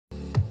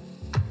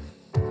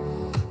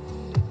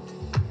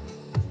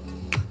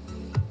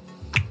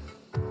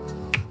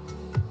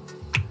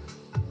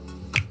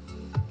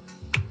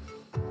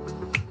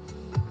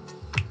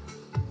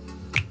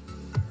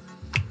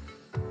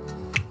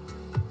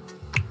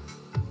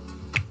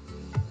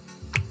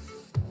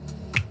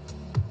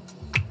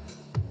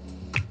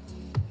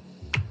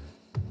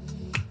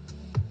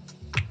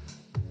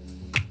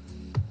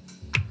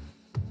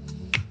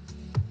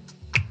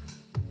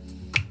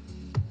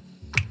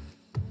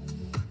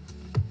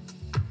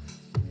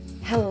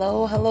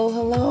Hello, hello,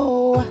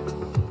 hello.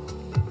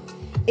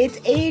 It's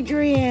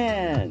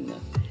Adrian,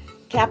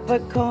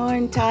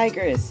 Capricorn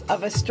Tigress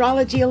of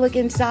Astrology Look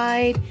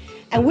Inside,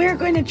 and we're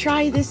going to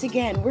try this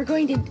again. We're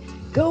trying to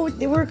go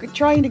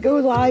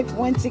live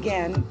once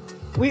again.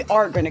 We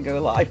are going to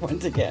go live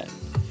once again.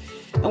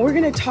 And we're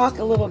going to talk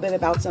a little bit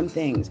about some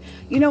things.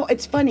 You know,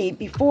 it's funny,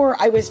 before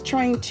I was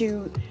trying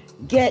to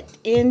get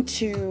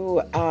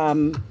into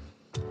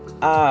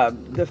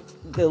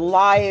the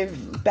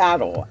live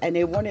battle, and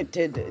they wanted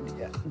to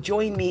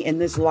join me in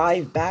this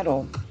live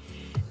battle.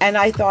 And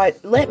I thought,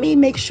 let me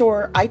make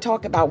sure I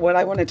talk about what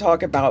I want to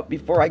talk about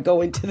before I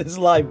go into this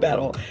live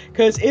battle,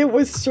 because it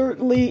was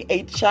certainly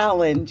a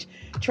challenge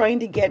trying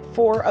to get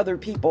 4 other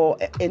people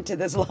into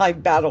this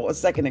live battle a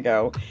second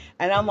ago.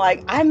 And I'm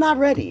like, I'm not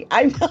ready.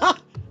 I'm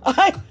not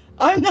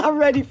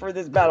ready for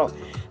this battle.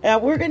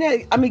 I'm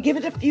gonna give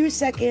it a few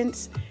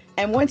seconds,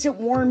 and once it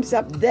warms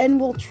up, then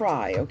we'll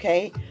try,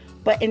 okay?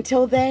 But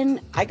until then,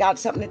 I got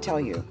something to tell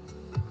you.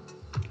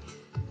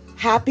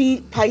 Happy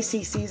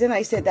Pisces season.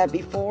 I said that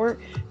before.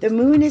 The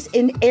moon is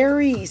in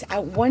Aries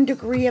at 1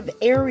 degree of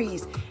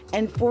Aries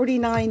and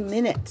 49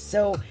 minutes.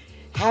 So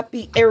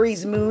happy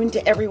Aries moon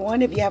to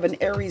everyone. If you have an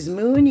Aries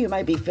moon, you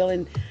might be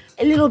feeling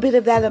a little bit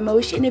of that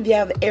emotion. If you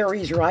have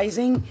Aries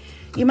rising,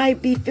 you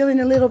might be feeling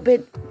a little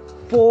bit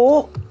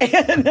full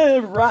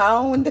and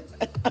round.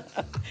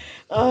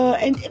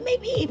 And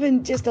maybe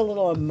even just a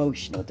little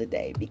emotional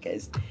today,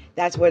 because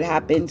that's what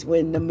happens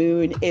when the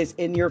moon is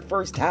in your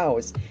first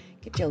house.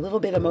 Get you a little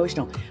bit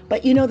emotional.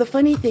 But you know, the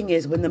funny thing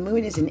is, when the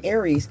moon is in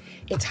Aries,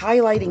 it's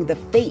highlighting the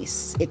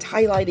face. It's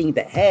highlighting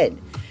the head.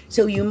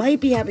 So you might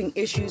be having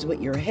issues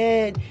with your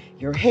head,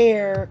 your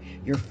hair,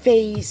 your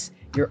face,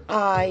 your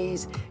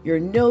eyes, your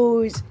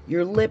nose,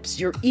 your lips,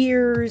 your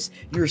ears,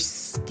 your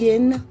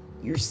skin.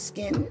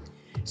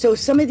 So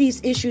some of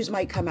these issues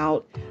might come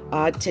out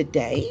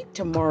today,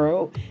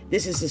 tomorrow.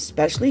 This is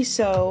especially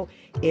so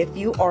if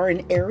you are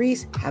an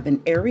Aries, have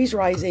an Aries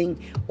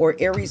rising or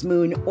Aries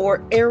moon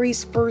or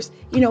Aries first,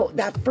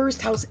 that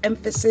first house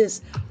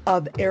emphasis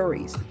of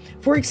Aries.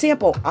 For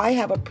example, I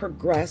have a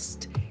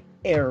progressed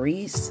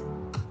Aries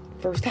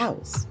first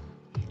house.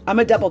 I'm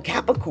a double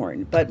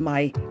Capricorn, but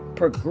my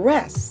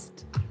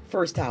progressed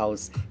first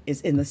house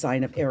is in the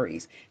sign of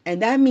Aries.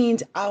 And that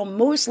means I'll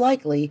most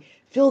likely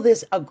feel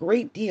this a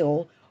great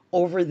deal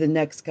over the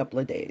next couple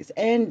of days.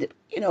 And,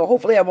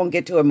 hopefully I won't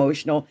get too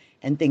emotional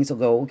and things will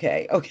go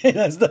okay. Okay,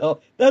 that's the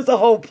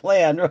whole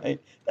plan,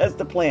 right? That's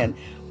the plan.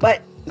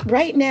 But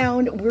right now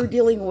we're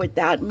dealing with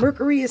that.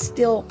 Mercury is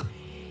still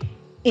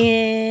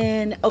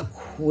in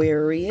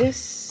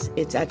Aquarius.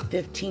 It's at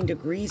 15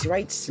 degrees,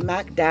 right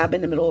smack dab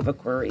in the middle of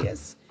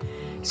Aquarius.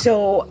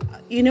 So,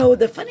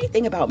 the funny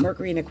thing about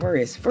Mercury in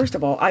Aquarius, first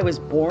of all, I was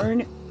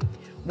born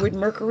with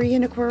Mercury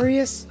in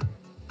Aquarius.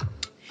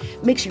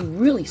 Makes you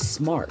really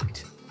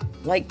smart.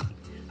 Like,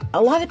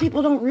 a lot of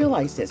people don't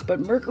realize this, but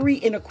Mercury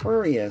in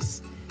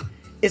Aquarius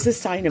is a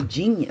sign of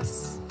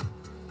genius.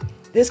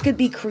 This could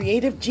be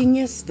creative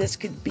genius. This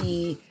could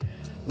be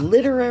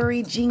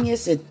literary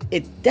genius.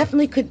 It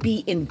definitely could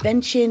be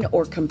invention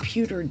or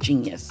computer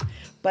genius.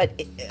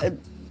 But,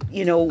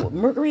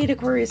 Mercury in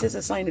Aquarius is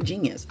a sign of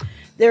genius.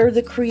 They're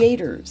the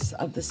creators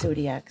of the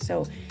zodiac.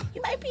 So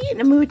you might be in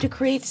the mood to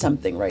create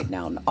something right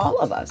now. All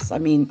of us.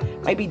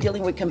 Might be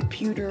dealing with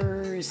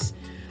computers,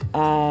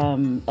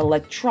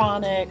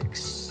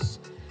 electronics,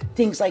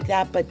 things like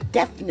that. But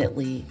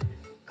definitely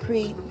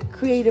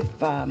creative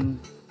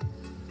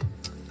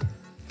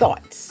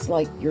thoughts.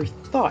 Like, your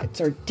thoughts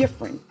are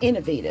different,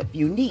 innovative,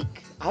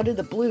 unique, out of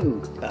the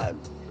blue.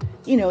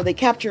 They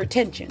capture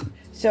attention.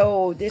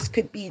 So this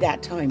could be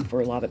that time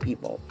for a lot of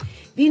people.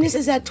 Venus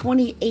is at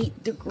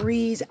 28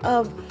 degrees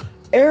of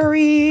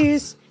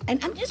Aries.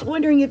 And I'm just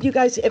wondering if you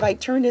guys, if I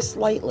turn this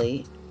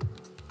slightly,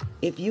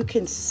 if you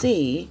can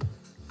see,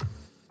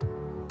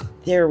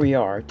 there we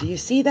are. Do you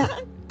see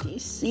that? Do you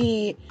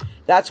see?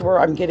 That's where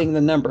I'm getting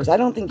the numbers. I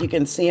don't think you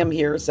can see them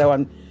here, so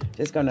I'm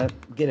just going to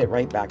get it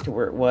right back to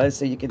where it was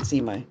so you can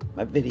see my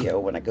video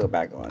when I go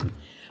back on.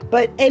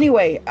 But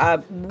anyway,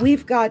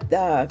 we've got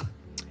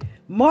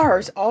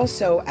Mars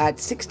also at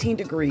 16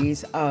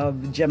 degrees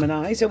of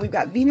Gemini. So we've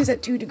got Venus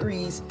at 2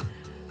 degrees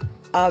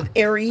of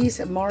Aries,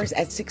 Mars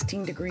at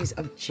 16 degrees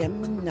of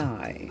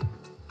Gemini.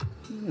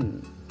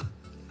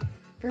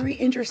 Very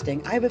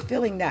interesting. I have a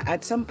feeling that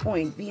at some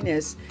point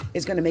Venus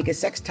is going to make a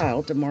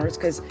sextile to Mars,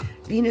 because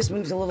Venus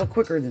moves a little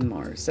quicker than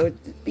Mars. So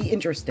it'd be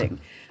interesting.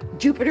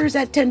 Jupiter's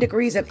at 10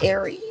 degrees of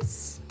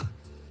Aries.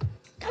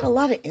 Got a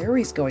lot of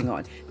Aries going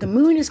on. The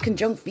moon is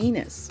conjunct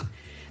Venus.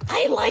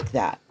 I like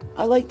that.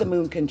 I like the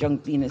moon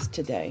conjunct Venus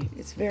today.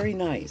 It's very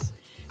nice.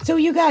 So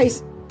you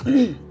guys,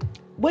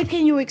 what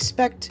can you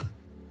expect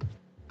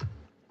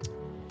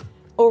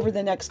over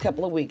the next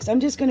couple of weeks? I'm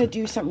just going to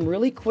do something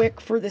really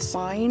quick for the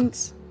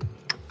signs,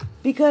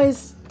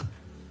 because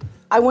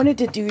I wanted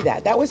to do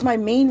that. That was my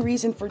main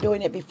reason for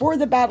doing it before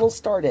the battle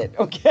started,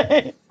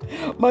 okay?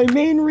 My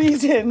main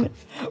reason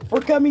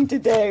for coming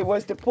today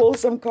was to pull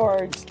some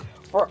cards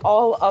for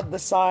all of the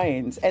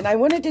signs. And I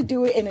wanted to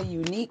do it in a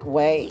unique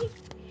way.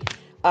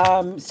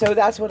 So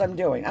that's what I'm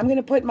doing. I'm going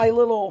to put my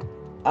little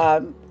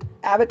um,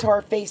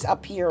 avatar face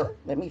up here.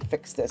 Let me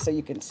fix this so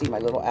you can see my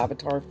little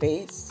avatar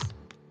face.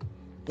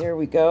 There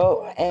we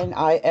go. And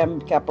I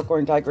am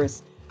Capricorn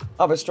Tigress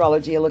of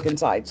Astrology, a look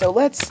inside. So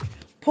let's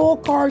pull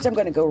cards. I'm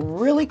going to go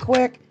really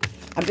quick.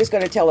 I'm just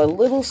going to tell a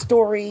little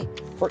story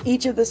for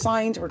each of the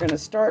signs. We're going to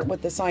start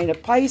with the sign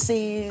of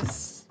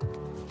Pisces.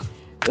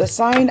 The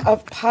sign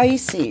of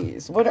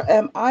Pisces. What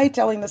am I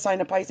telling the sign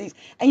of Pisces?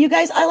 And you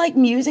guys, I like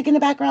music in the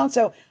background,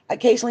 so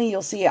occasionally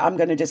you'll see I'm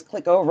going to just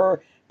click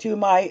over to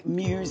my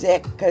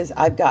music because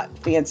I've got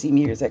fancy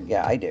music.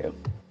 Yeah, I do.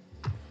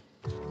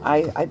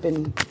 I've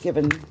been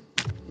given,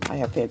 I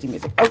have fancy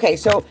music. Okay,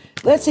 so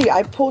let's see.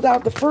 I pulled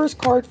out the first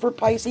card for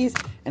Pisces,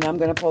 and I'm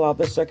going to pull out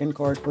the second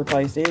card for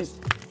Pisces.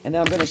 And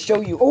then I'm going to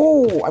show you,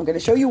 I'm going to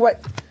show you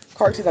what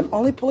cards, because I'm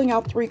only pulling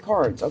out 3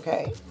 cards,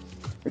 okay?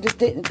 We're just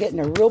getting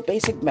a real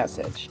basic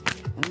message.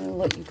 I'm going to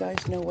let you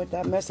guys know what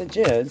that message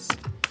is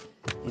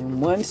in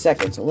 1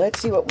 second. So let's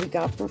see what we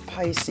got for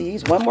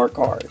Pisces. One more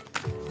card.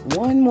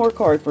 One more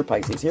card for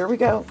Pisces. Here we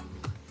go.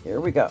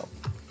 Here we go.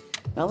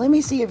 Now let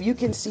me see if you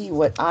can see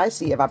what I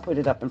see if I put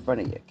it up in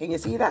front of you. Can you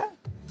see that?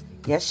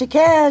 Yes, you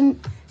can.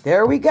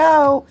 There we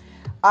go.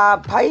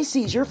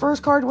 Pisces, your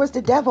first card was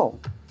the Devil.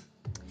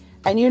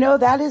 And you know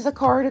that is a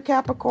card of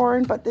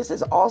Capricorn, but this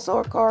is also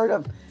a card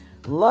of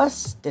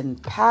lust and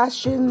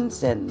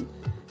passions and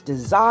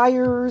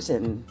desires,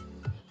 and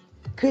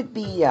could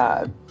be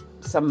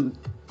some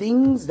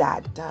things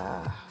that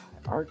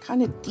are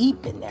kind of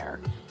deep in there.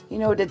 You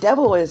know, the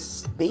devil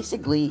is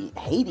basically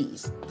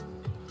Hades.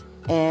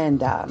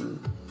 And I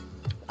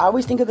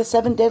always think of the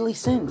 7 deadly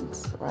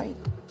sins, right?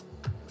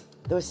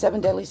 Those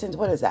 7 deadly sins,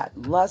 what is that?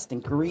 Lust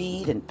and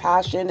greed and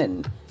passion,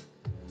 and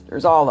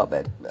there's all of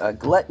it.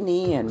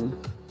 Gluttony and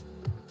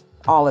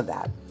all of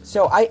that.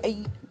 So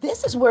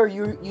this is where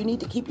you need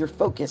to keep your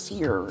focus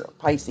here,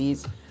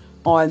 Pisces,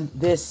 on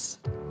this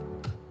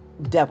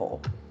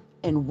devil,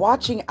 and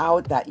watching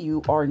out that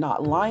you are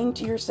not lying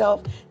to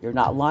yourself, you're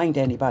not lying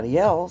to anybody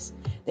else,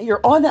 that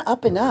you're on the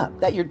up and up,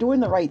 that you're doing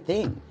the right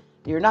thing,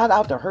 you're not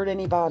out to hurt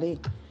anybody.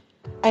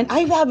 And I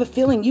have a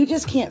feeling you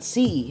just can't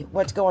see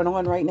what's going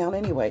on right now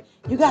anyway.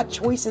 You got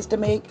choices to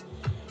make.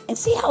 And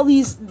see how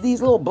these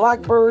little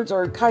blackbirds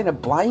are kind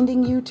of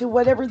blinding you to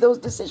whatever those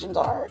decisions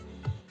are?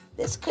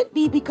 This could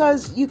be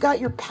because you got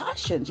your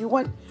passions. You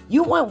want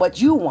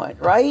what you want,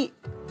 right?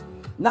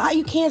 Now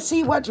you can't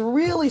see what's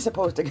really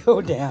supposed to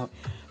go down.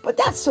 But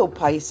that's so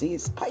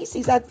Pisces.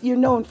 Pisces, you're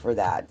known for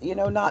that. You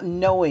know, not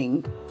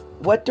knowing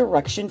what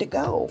direction to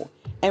go.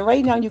 And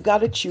right now you got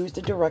to choose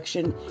the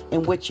direction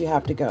in which you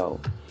have to go.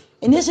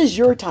 And this is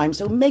your time,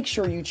 so make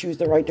sure you choose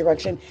the right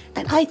direction.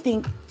 And I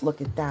think, look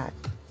at that.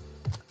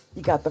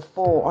 You got the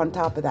Fool on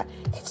top of that.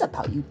 It's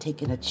about you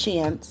taking a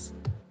chance,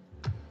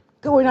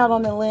 going out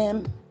on a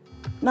limb,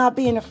 not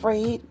being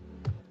afraid,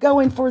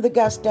 going for the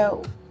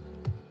gusto,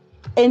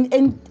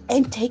 and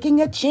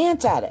taking a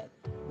chance at it.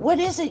 What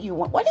is it you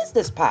want? What is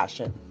this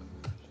passion?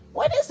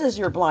 What is this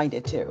you're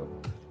blinded to?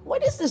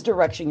 What is this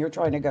direction you're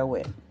trying to go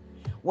in?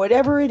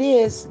 Whatever it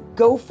is,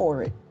 go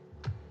for it.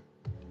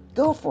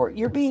 Go for it.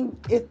 You're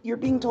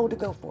being told to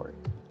go for it.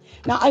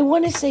 Now, I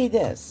want to say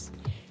this.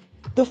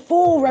 The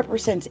Fool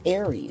represents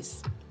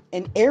Aries,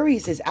 and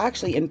Aries is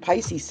actually in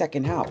Pisces'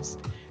 second house.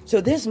 So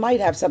this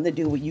might have something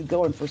to do with you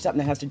going for something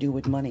that has to do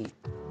with money.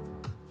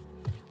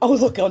 Oh,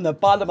 look on the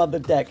bottom of the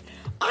deck.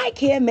 I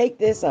can't make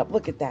this up.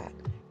 Look at that.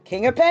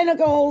 King of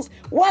Pentacles.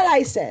 What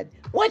I said.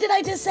 What did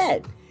I just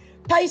said?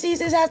 Pisces,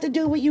 this has to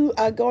do with you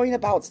going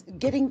about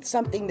getting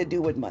something to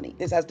do with money.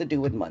 This has to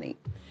do with money.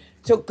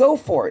 So go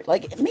for it.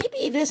 Like,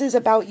 maybe this is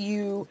about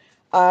you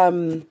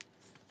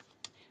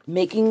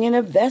making an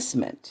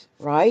investment,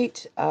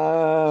 right?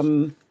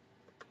 Or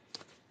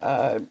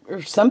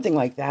something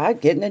like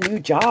that. Getting a new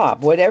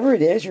job. Whatever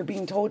it is, you're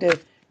being told to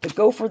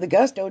go for the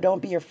gusto.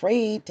 Don't be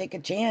afraid. Take a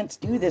chance.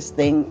 Do this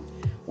thing.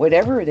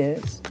 Whatever it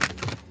is.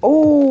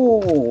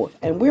 Oh,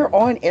 and we're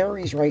on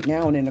Aries right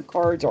now, and then the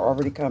cards are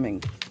already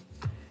coming.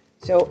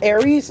 So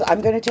Aries,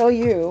 I'm going to tell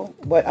you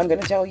what I'm going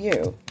to tell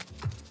you.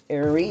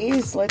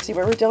 Aries, let's see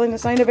what we're telling the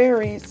sign of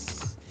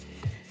Aries.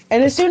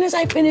 And as soon as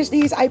I finish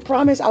these, I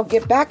promise I'll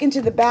get back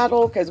into the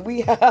battle, because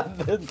we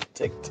have the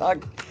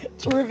TikTok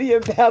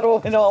trivia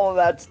battle and all of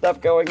that stuff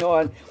going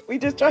on. We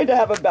just tried to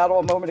have a battle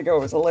a moment ago.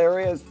 It was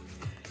hilarious.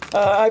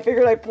 I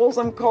figured I'd pull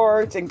some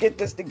cards and get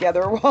this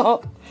together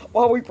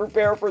while we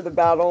prepare for the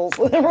battles.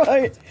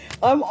 Right?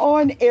 I'm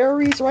on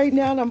Aries right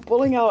now, and I'm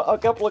pulling out a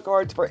couple of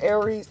cards for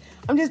Aries.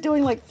 I'm just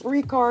doing like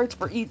 3 cards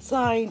for each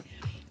sign,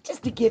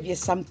 just to give you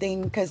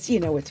something, because, you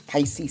know, it's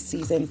Pisces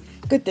season.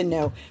 Good to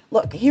know.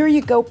 Look, here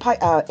you go,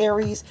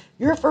 Aries.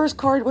 Your first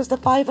card was the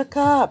 5 of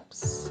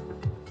Cups.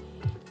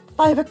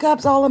 5 of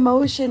Cups, all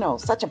emotional.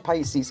 Such a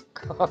Pisces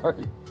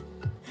card.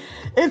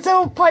 It's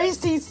so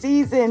Pisces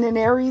season, and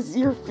Aries,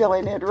 you're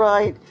feeling it,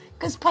 right?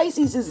 Because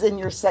Pisces is in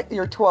your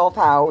 12th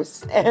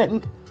house,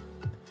 and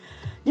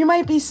you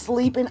might be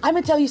sleeping. I'm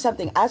going to tell you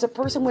something. As a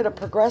person with a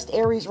progressed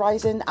Aries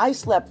rising, I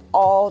slept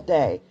all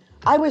day.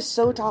 I was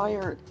so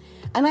tired.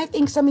 And I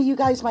think some of you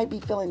guys might be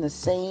feeling the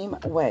same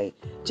way.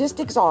 Just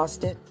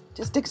exhausted.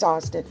 Just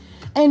exhausted.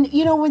 And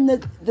you know, when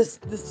this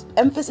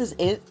emphasis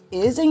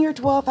is in your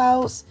 12th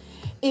house,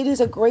 it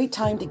is a great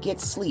time to get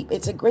sleep.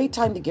 It's a great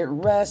time to get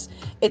rest.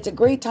 It's a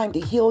great time to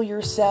heal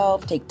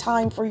yourself, take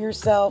time for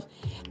yourself,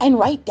 and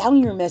write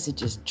down your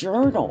messages.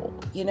 Journal,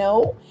 you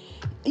know.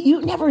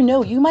 You never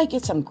know. You might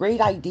get some great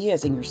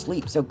ideas in your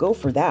sleep, so go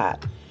for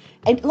that.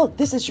 And look,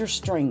 this is your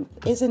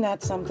strength. Isn't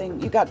that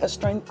something? You got a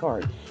strength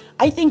card.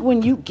 I think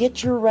when you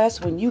get your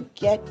rest, when you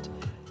get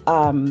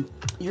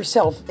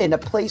yourself in a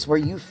place where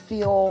you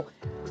feel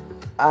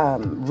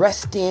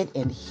rested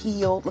and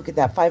healed. Look at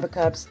that, 5 of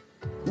Cups.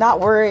 Not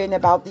worrying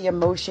about the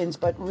emotions,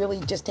 but really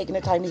just taking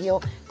the time to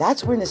heal.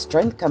 That's when the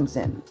strength comes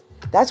in.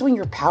 That's when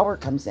your power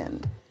comes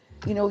in.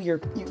 You know, you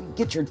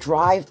get your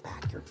drive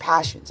back, your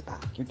passions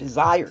back, your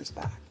desires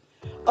back.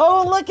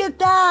 Oh, look at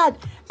that.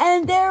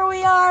 And there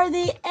we are,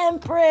 the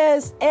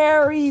Empress,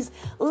 Aries.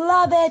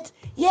 Love it.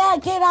 Yeah,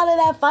 get out of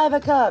that 5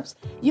 of Cups.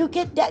 You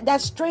get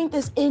that strength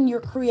is in your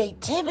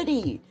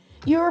creativity.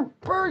 You're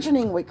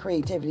burgeoning with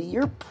creativity.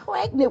 You're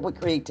pregnant with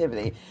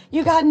creativity.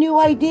 You got new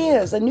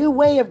ideas, a new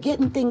way of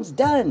getting things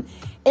done.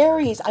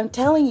 Aries, I'm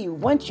telling you,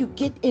 once you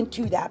get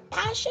into that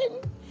passion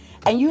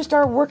and you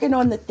start working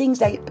on the things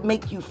that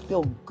make you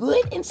feel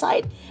good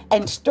inside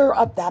and stir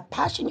up that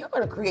passion, you're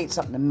going to create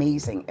something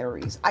amazing,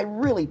 Aries. I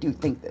really do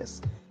think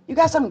this. You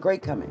got something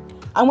great coming.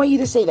 I want you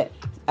to say that.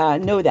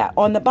 Know that.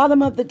 On the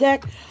bottom of the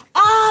deck,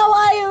 oh,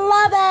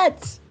 I love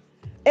it.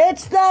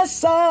 It's the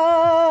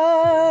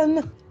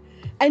sun.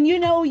 And you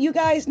know, you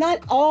guys, not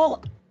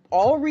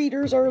all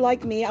readers are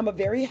like me. I'm a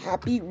very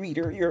happy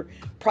reader. You're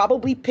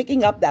probably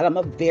picking up that I'm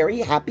a very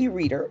happy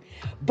reader.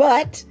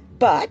 But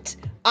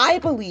I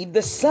believe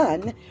the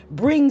sun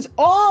brings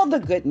all the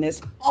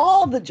goodness,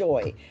 all the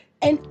joy.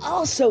 And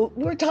also,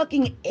 we're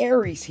talking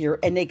Aries here,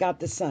 and they got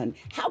the sun.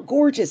 How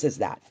gorgeous is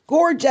that?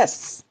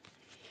 Gorgeous.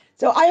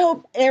 So I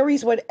hope,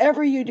 Aries,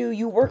 whatever you do,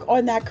 you work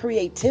on that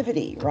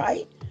creativity,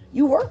 right?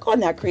 You work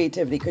on that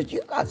creativity because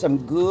you got some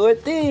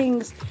good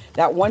things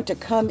that want to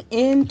come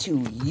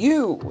into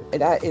you.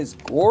 That is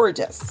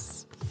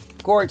gorgeous.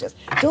 Gorgeous.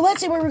 So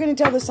let's see what we're going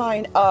to tell the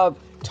sign of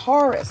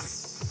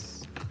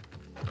Taurus.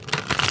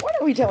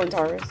 What are we telling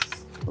Taurus?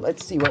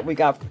 Let's see what we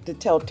got to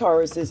tell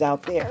Tauruses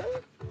out there.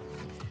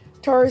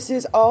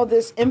 Tauruses, all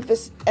this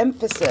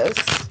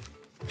emphasis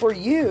for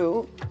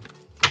you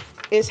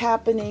is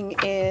happening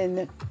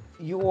in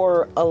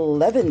your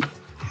 11th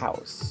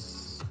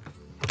house,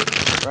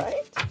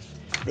 right?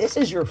 This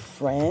is your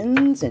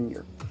friends and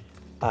your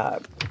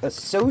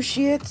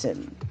associates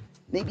and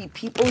maybe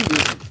people you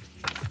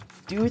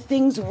do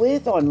things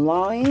with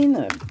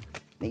online,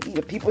 maybe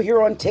the people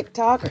here on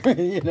TikTok, or,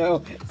 you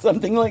know,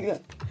 something like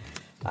that.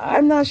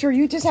 I'm not sure.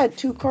 You just had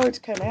 2 cards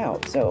come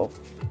out, so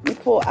let me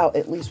pull out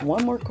at least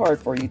one more card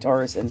for you,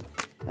 Taurus, and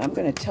I'm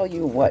going to tell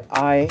you what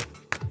I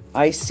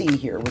see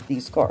here with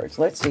these cards.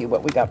 Let's see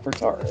what we got for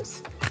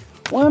Taurus.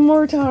 One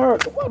more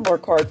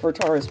card for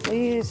Taurus,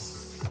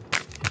 please.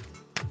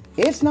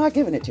 It's not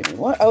giving it to me.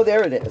 What? Oh,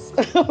 there it is.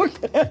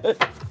 Okay.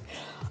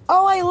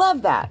 Oh, I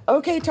love that.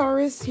 Okay,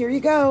 Taurus, here you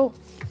go.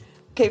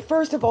 Okay,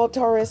 first of all,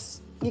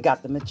 Taurus, you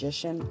got the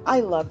Magician. I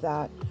love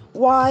that.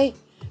 Why?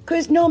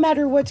 Because no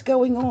matter what's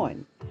going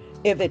on,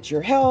 if it's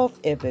your health,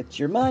 if it's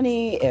your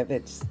money, if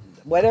it's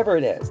whatever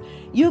it is,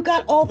 you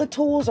got all the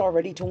tools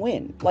already to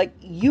win. Like,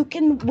 you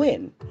can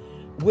win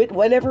with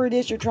whatever it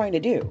is you're trying to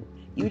do.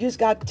 You just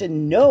got to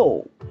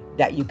know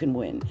that you can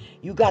win.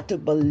 You got to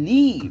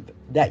believe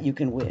that you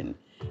can win.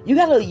 You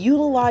got to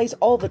utilize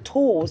all the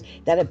tools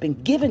that have been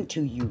given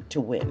to you to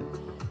win.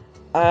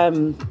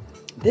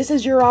 This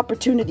is your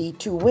opportunity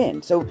to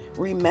win. So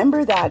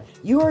remember that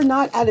you are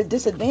not at a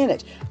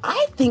disadvantage.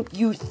 I think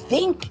you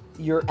think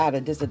you're at a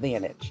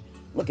disadvantage.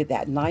 Look at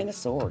that, 9 of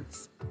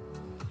Swords.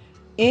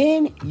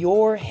 In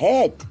your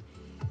head,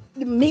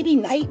 maybe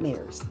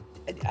nightmares,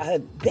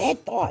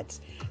 bad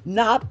thoughts,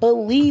 not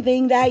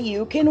believing that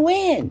you can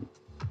win.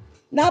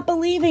 Not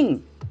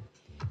believing.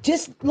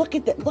 Just look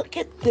at that. Look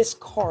at this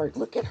card.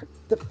 Look at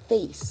the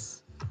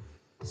face.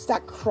 Is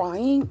that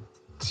crying?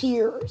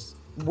 Tears?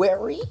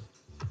 Worry?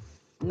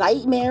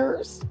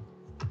 Nightmares?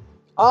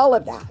 All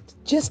of that.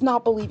 Just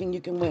not believing you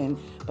can win.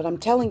 But I'm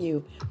telling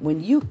you,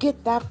 when you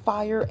get that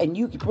fire and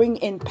you bring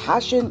in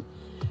passion,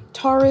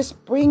 Taurus,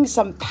 bring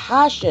some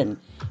passion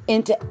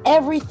into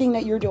everything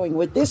that you're doing.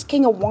 With this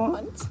King of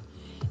Wands,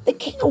 the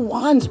King of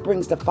Wands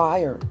brings the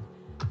fire.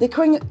 The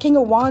King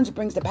of Wands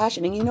brings the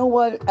passion. And you know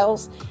what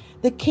else?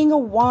 The King of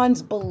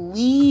Wands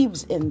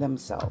believes in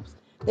themselves.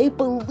 They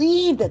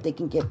believe that they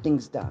can get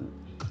things done.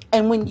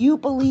 And when you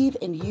believe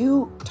in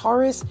you,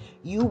 Taurus,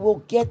 you will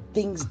get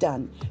things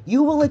done.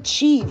 You will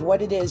achieve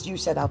what it is you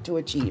set out to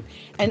achieve.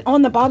 And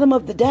on the bottom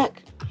of the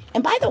deck,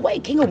 and by the way,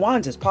 King of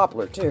Wands is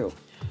popular too.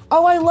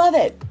 Oh, I love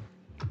it.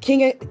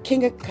 King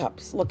of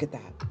Cups. Look at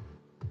that.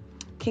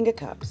 King of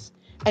Cups.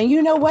 And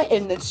you know what?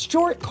 In the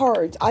short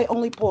cards, I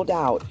only pulled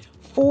out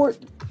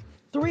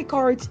 3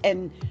 cards,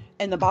 and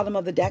the bottom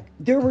of the deck,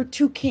 there were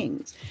 2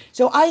 kings.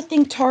 So I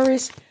think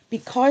Taurus,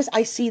 because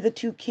I see the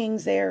 2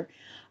 kings there,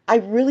 I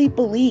really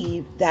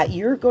believe that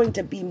you're going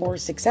to be more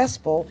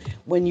successful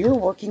when you're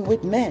working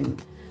with men.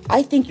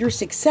 I think your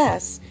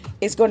success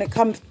is going to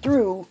come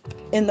through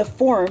in the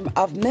form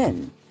of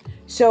men.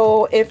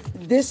 So if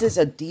this is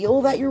a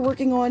deal that you're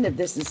working on, if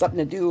this is something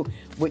to do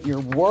with your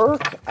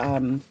work,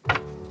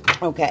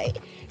 okay.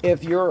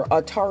 If you're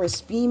a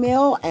Taurus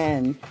female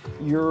and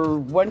you're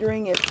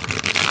wondering if,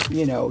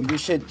 you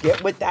should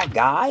get with that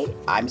guy,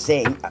 I'm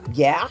saying,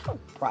 yeah,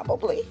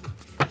 probably.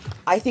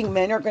 I think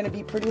men are going to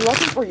be pretty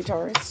lucky for you,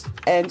 Taurus.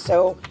 And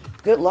so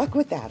good luck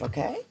with that,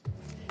 okay?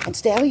 And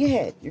stay out of your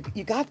head.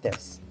 You got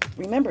this.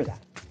 Remember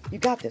that. You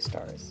got this,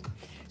 Taurus.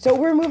 So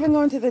we're moving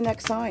on to the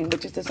next sign,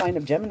 which is the sign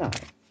of Gemini.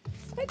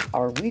 What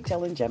are we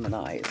telling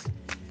Geminis?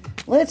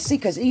 Let's see,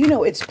 because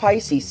it's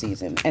Pisces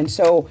season. And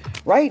so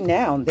right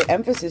now, the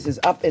emphasis is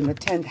up in the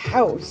 10th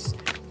house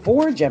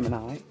for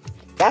Gemini.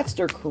 That's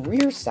their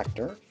career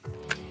sector.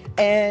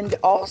 And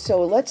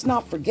also, let's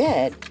not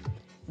forget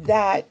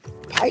that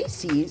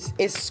Pisces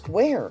is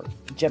square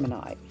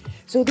Gemini.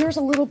 So there's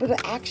a little bit of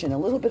action, a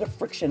little bit of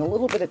friction, a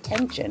little bit of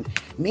tension,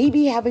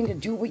 maybe having to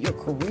do with your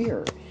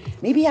career,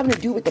 maybe having to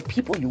do with the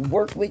people you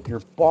work with, your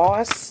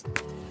boss,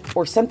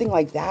 or something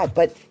like that.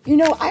 But, I'm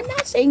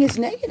not saying it's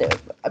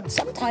negative.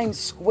 Sometimes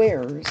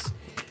squares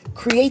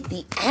create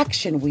the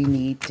action we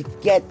need to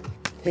get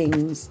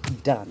things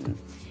done.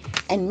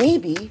 And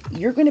maybe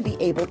you're going to be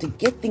able to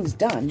get things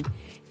done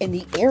in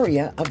the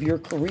area of your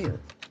career.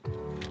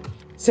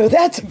 So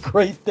that's a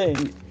great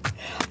thing.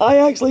 I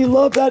actually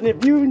love that. And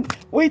if you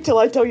wait till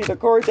I tell you the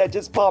card that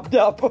just popped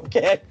up,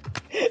 okay?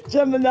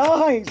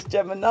 Geminis.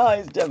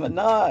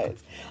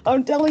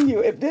 I'm telling you,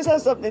 if this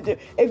has something to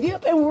do, if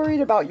you've been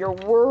worried about your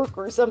work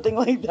or something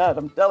like that,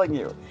 I'm telling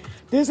you,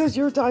 this is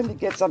your time to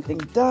get something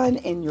done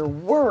in your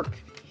work.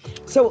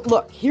 So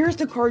look, here's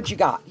the card you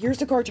got.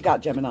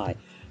 Gemini.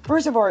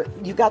 First of all,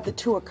 you got the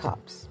Two of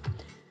Cups.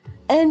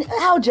 And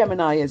how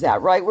Gemini is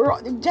that, right?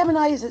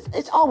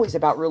 It's always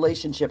about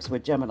relationships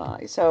with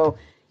Gemini. So,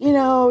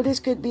 this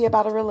could be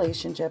about a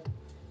relationship.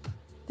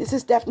 This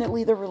is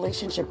definitely the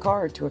relationship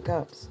card, Two of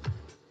Cups.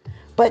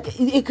 But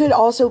it could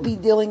also be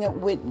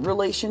dealing with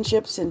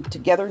relationships and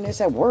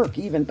togetherness at work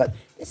even. But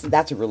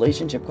that's a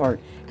relationship card.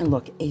 And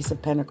look, Ace of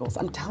Pentacles.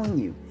 I'm telling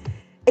you,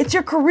 it's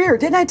your career.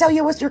 Didn't I tell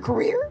you it was your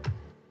career?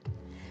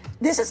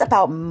 This is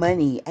about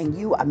money and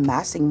you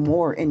amassing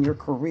more in your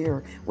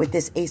career with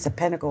this Ace of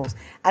Pentacles.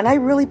 And I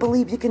really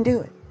believe you can do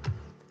it.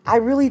 I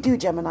really do,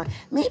 Gemini.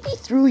 Maybe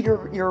through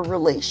your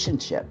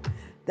relationship.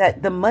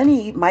 That the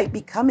money might be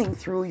coming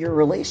through your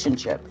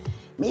relationship.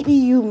 Maybe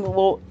you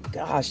will,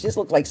 gosh, this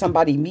looks like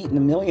somebody meeting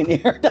a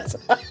millionaire.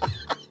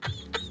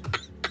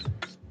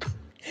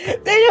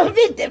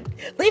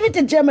 Leave it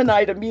to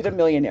Gemini to meet a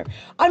millionaire.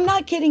 I'm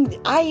not kidding.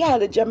 I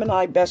had a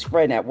Gemini best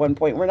friend at one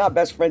point. We're not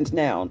best friends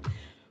now.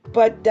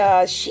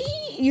 But she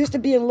used to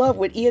be in love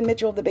with Ian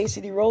Mitchell of the Bay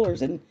City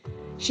Rollers, and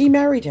she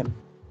married him.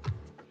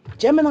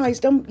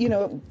 Geminis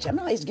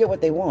get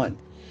what they want.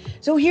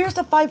 So here's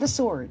the Five of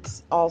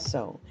Swords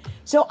also.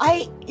 So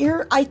I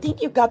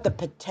think you've got the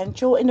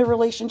potential in the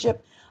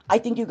relationship. I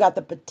think you got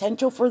the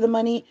potential for the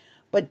money,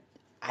 but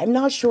I'm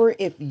not sure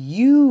if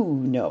you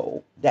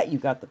know that you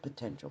got the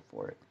potential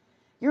for it.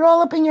 You're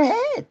all up in your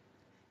head.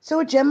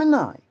 So a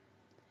Gemini,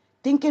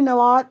 thinking a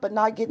lot but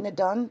not getting it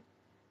done,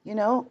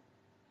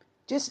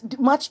 just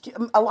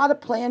a lot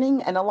of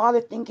planning and a lot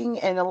of thinking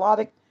and a lot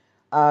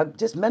of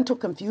just mental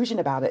confusion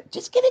about it.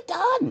 Just get it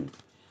done.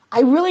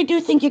 I really do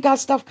think you got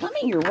stuff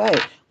coming your way.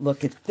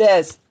 Look at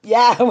this.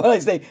 Yeah, what I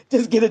say,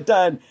 just get it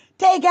done.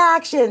 Take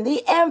action.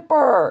 The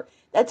Emperor.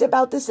 That's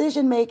about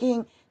decision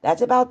making.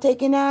 That's about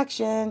taking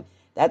action.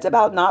 That's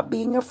about not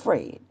being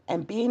afraid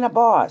and being a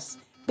boss,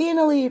 being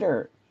a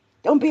leader.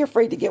 Don't be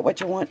afraid to get what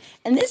you want.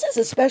 And this is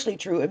especially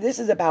true if this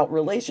is about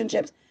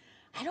relationships.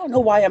 I don't know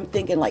why I'm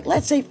thinking, like,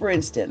 let's say, for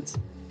instance,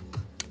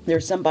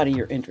 there's somebody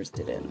you're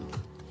interested in.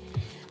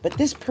 But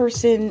this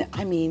person,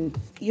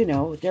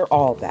 they're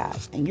all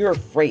that. And you're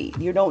afraid.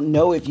 You don't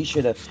know if you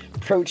should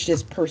approach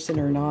this person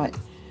or not.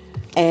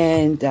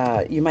 And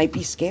you might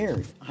be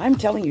scared. I'm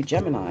telling you,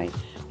 Gemini,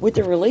 with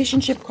the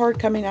relationship card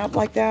coming out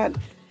like that,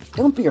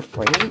 don't be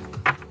afraid.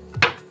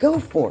 Go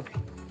for it.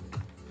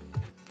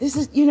 This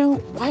is,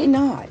 why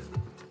not?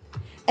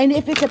 And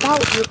if it's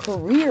about your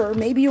career,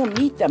 maybe you'll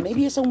meet them.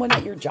 Maybe it's someone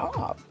at your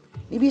job.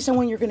 Maybe it's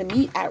someone you're going to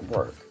meet at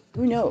work.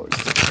 Who knows?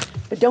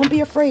 But don't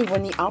be afraid.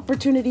 When the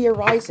opportunity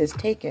arises,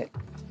 take it.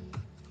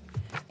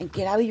 And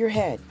get out of your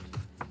head.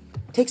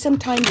 Take some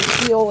time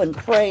to heal and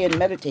pray and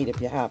meditate if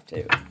you have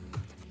to.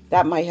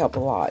 That might help a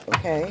lot,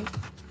 okay?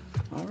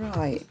 All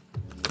right.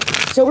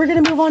 So we're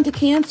going to move on to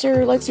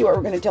Cancer. Let's see what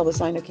we're going to tell the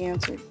sign of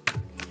Cancer.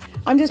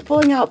 I'm just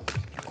pulling out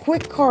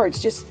quick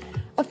cards. Just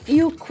a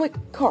few quick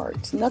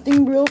cards.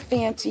 Nothing real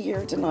fancy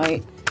here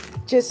tonight.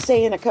 Just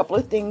saying a couple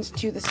of things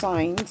to the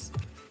signs.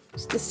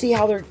 Just to see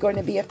how they're going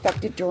to be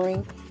affected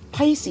during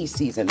Pisces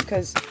season.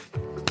 Because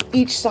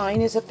each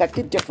sign is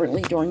affected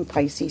differently during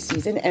Pisces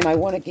season. And I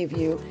want to give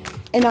you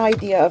an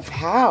idea of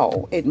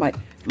how it might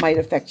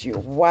affect you.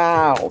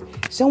 Wow.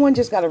 Someone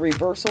just got a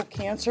reversal,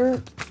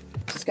 Cancer.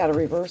 Just got a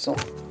reversal.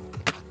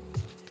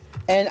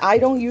 And I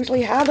don't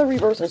usually have the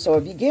reversal. So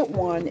if you get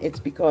one, it's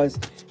because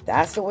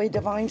that's the way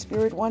Divine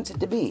Spirit wants it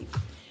to be.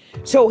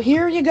 So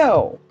here you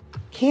go.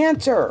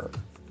 Cancer.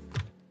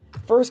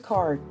 First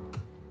card.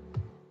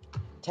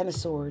 Ten of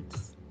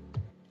Swords.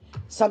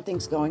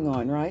 Something's going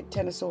on, right?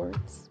 Ten of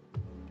Swords.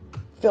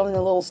 Feeling a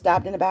little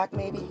stabbed in the back,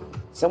 maybe.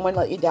 Someone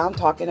let you down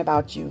talking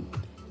about you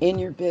in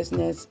your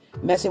business,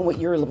 messing with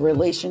your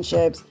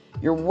relationships,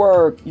 your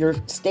work, your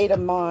state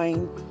of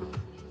mind.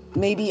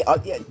 Maybe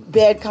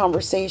bad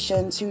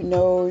conversations, who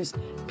knows?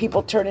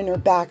 People turning their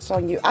backs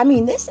on you. I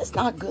mean, this is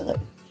not good.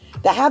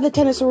 To have the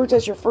Ten of Swords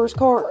as your first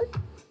card,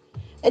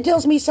 it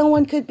tells me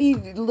someone could be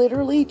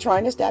literally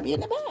trying to stab you in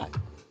the back.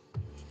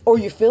 Or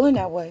you're feeling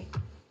that way.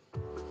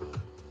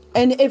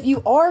 And if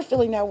you are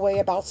feeling that way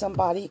about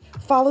somebody,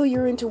 follow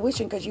your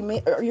intuition, because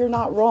you're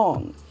not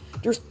wrong.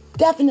 There's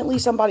definitely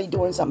somebody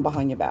doing something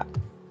behind your back.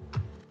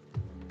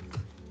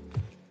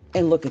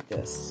 And look at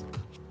this.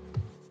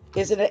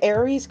 Is it an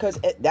Aries? Because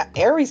that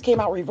Aries came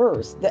out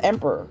reversed, the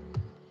Emperor.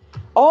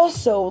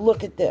 Also,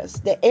 look at this.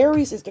 The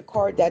Aries is the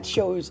card that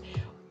shows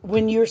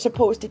when you're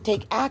supposed to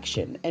take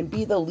action and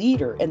be the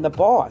leader and the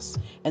boss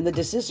and the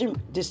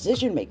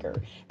decision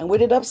maker. And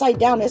with it upside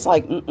down, it's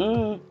like,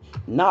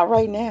 not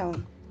right now.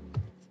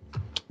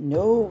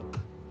 No,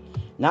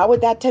 not with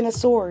that Ten of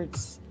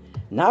Swords.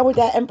 Not with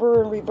that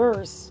Emperor in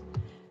reverse.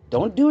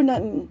 Don't do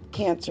nothing,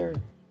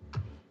 Cancer.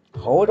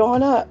 Hold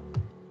on up.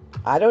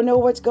 I don't know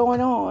what's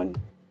going on.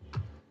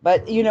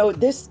 But,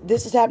 this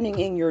is happening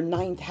in your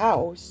 9th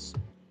house,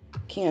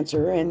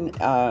 Cancer. And,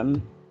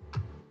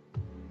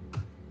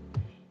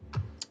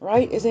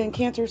 right? Is it in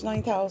Cancer's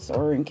 9th house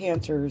or in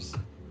Cancer's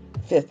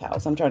 5th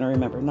house? I'm trying to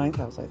remember. 9th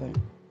house, I think.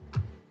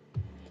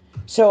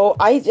 So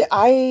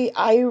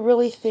I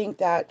really think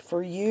that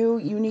for you,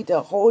 you need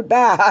to hold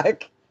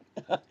back.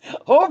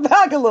 Hold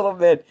back a little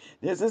bit.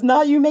 This is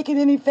not you making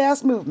any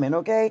fast movement,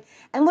 okay?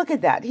 And look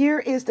at that. Here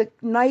is the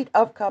Knight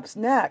of Cups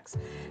next.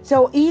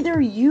 So either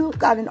you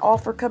got an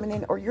offer coming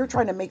in or you're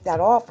trying to make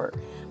that offer.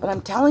 But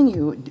I'm telling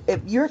you,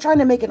 if you're trying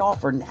to make an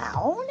offer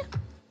now,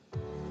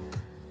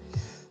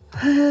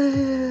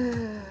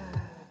 I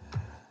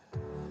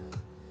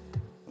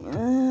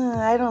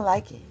don't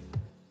like it.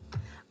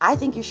 I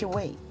think you should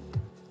wait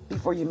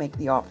before you make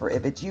the offer,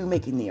 if it's you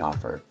making the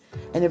offer.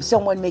 And if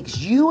someone makes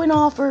you an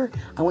offer,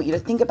 I want you to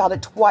think about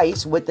it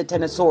twice with the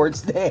Ten of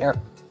Swords there.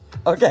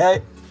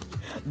 Okay?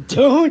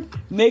 Don't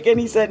make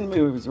any sudden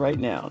moves right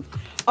now.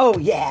 Oh,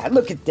 yeah,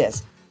 look at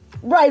this.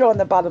 Right on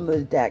the bottom of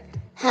the deck.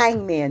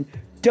 Hangman.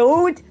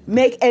 Don't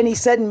make any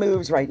sudden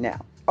moves right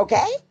now.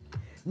 Okay?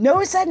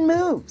 No sudden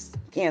moves,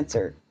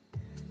 Cancer.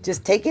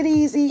 Just take it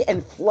easy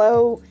and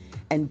flow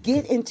and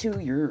get into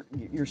your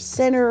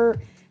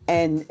center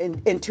and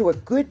into a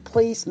good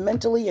place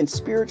mentally and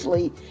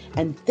spiritually,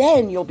 and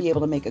then you'll be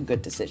able to make a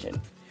good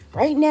decision.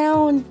 Right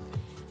now,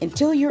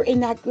 until you're in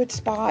that good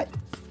spot,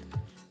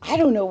 I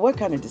don't know what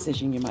kind of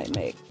decision you might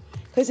make.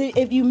 Because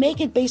if you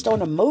make it based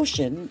on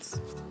emotions,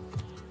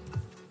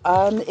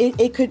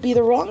 it could be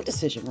the wrong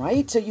decision,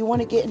 right? So you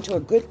want to get into a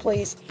good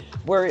place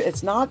where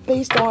it's not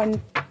based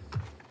on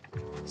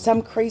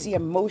some crazy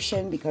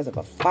emotion because of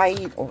a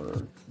fight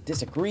or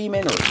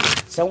disagreement, or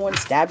someone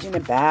stabbed you in the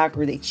back,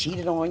 or they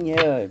cheated on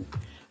you.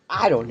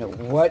 I don't know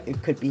what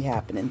it could be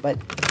happening, but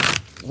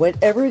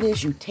whatever it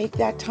is, you take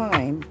that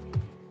time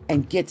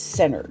and get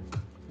centered.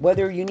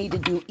 Whether you need to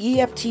do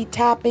EFT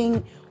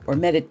tapping or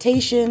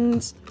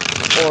meditations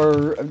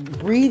or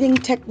breathing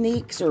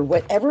techniques or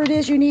whatever it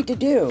is you need to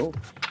do,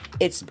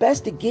 it's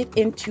best to get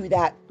into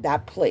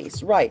that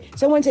place. Right.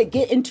 Someone said,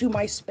 get into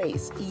my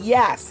space.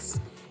 Yes.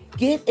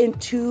 Get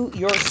into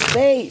your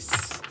space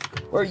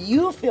where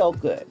you feel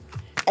good.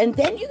 And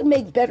then you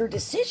make better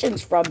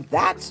decisions from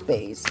that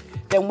space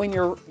than when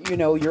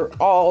you're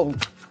all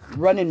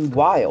running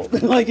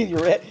wild, like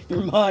your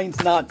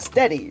mind's not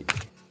steady.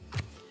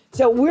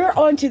 So we're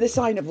on to the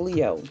sign of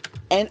Leo.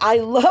 And I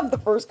love the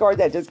first card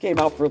that just came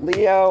out for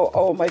Leo.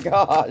 Oh my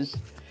gosh.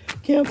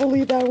 Can't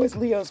believe that was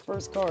Leo's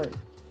first card.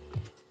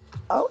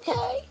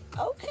 Okay,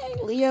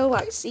 Leo,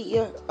 I see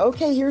you.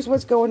 Okay, here's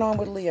what's going on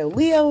with Leo.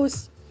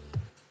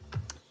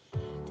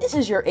 This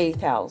is your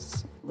 8th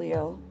house,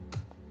 Leo.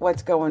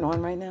 What's going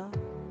on right now?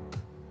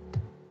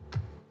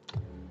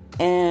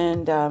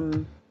 And,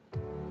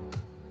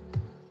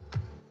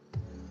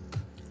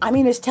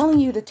 it's telling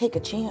you to take a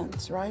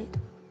chance, right?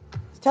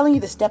 It's telling you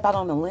to step out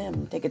on a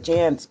limb, take a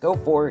chance, go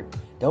for it.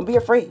 Don't be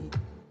afraid.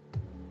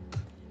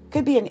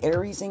 Could be an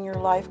Aries in your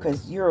life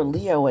because you're a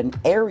Leo, and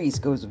Aries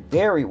goes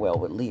very well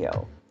with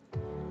Leo.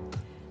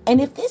 And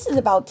if this is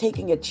about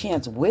taking a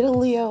chance with a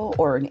Leo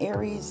or an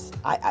Aries,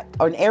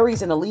 or an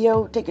Aries and a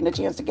Leo taking a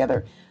chance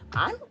together,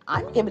 I'm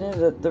giving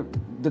it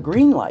the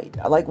green light.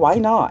 Like, why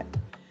not?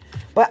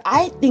 But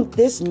I think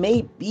this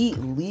may be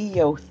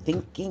Leo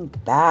thinking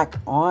back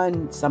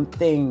on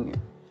something.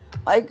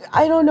 Like,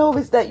 I don't know if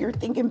it's that you're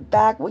thinking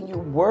back when you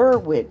were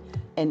with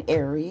an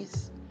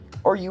Aries,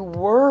 or you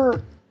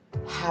were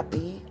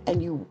happy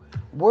and you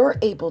were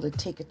able to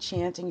take a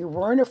chance and you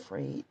weren't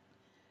afraid.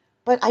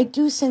 But I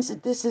do sense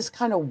that this is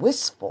kind of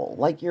wistful,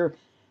 like you're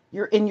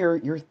You're in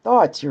your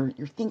thoughts, you're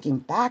thinking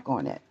back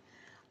on it.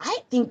 I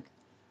think,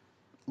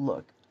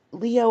 look,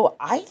 Leo,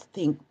 I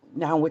think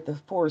now with the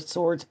four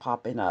swords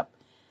popping up,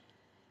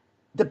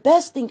 the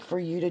best thing for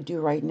you to do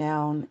right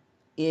now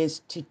is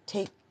to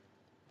take,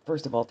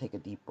 first of all, take a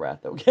deep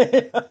breath,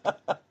 okay?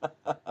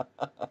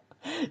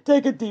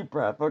 Take a deep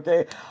breath,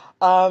 okay?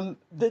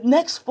 The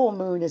next full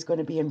moon is going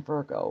to be in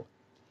Virgo,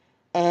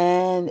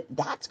 and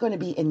that's going to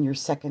be in your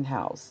second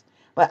house.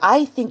 But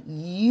I think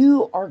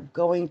you are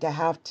going to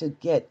have to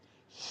get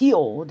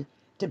healed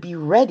to be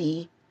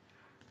ready.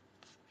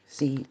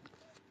 See,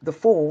 the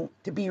Fool,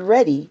 to be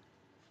ready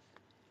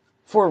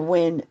for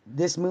when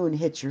this moon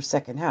hits your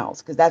second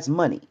house, because that's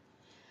money.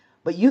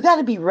 But you got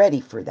to be ready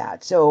for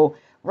that. So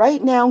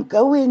right now,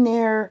 go in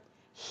there,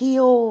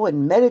 heal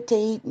and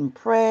meditate and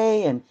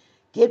pray and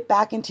get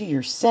back into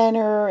your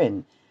center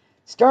and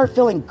start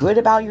feeling good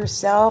about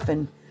yourself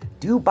and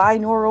do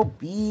binaural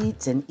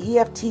beats and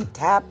EFT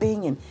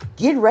tapping and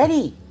get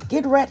ready.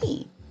 Get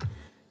ready.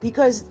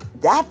 Because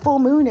that full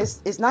moon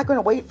is not going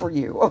to wait for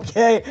you,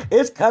 okay?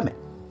 It's coming.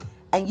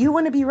 And you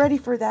want to be ready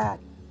for that.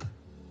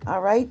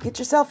 All right? Get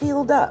yourself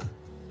healed up.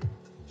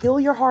 Heal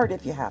your heart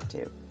if you have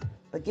to.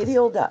 But get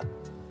healed up.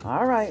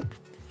 All right.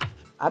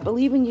 I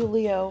believe in you,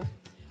 Leo.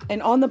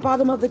 And on the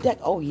bottom of the deck,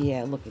 oh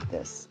yeah, look at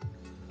this.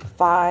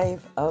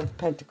 5 of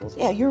Pentacles.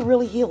 Yeah, you're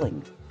really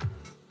healing.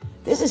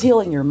 This is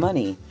healing your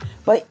money.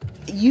 But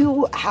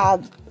you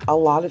have a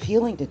lot of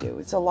healing to do.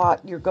 It's a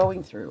lot you're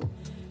going through.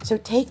 So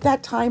take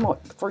that time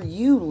for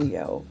you,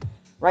 Leo,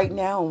 right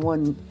now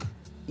when,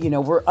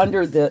 we're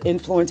under the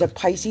influence of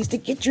Pisces, to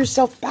get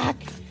yourself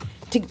back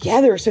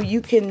together so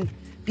you can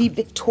be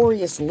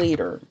victorious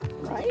later,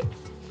 right?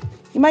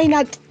 You might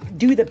not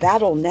do the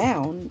battle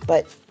now,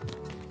 but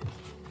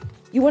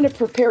you want to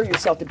prepare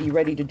yourself to be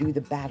ready to do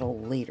the battle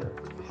later.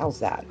 How's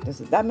that? Does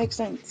that make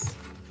sense?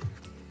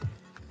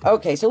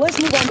 Okay, so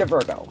let's move on to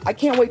Virgo. I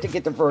can't wait to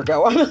get to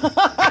Virgo. I'm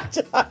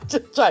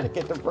just trying to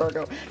get to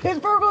Virgo. Because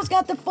Virgo's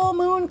got the full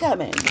moon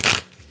coming.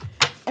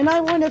 And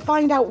I want to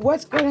find out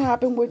what's going to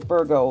happen with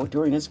Virgo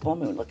during this full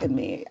moon. Look at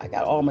me. I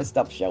got all my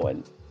stuff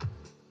showing.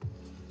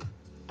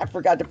 I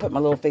forgot to put my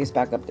little face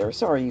back up there.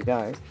 Sorry, you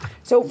guys.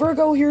 So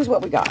Virgo, here's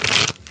what we got.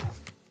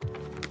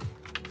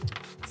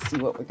 Let's see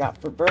what we got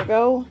for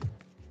Virgo.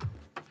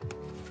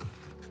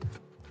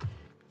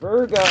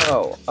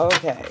 Virgo.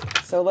 Okay,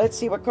 so let's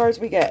see what cards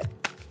we get.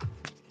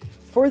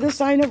 For the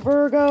sign of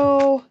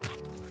Virgo.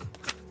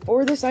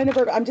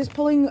 I'm just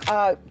pulling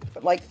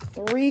like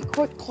 3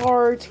 quick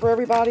cards for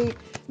everybody.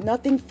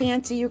 Nothing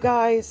fancy, you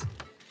guys.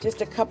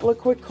 Just a couple of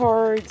quick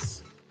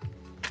cards.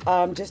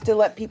 Just to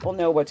let people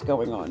know what's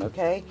going on,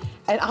 okay?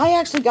 And I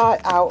actually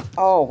got out,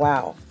 oh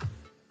wow.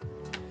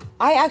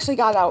 I actually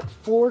got out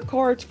 4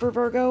 cards for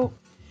Virgo.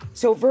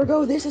 So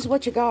Virgo, this is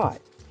what you got.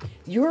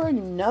 You're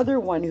another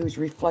one who's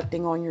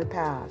reflecting on your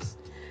past.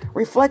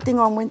 Reflecting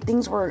on when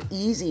things were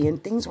easy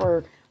and things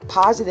were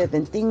positive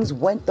and things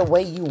went the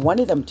way you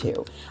wanted them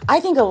to. I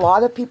think a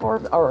lot of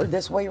people are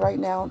this way right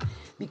now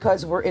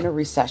because we're in a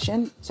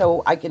recession.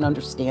 So I can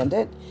understand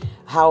it.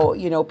 How,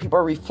 people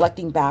are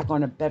reflecting back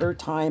on a better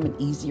time, an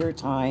easier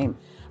time,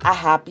 a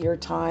happier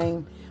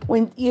time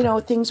when,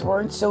 things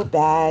weren't so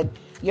bad.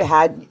 You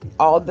had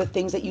all the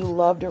things that you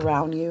loved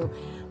around you.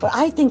 But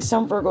I think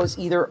some Virgos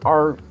either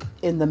are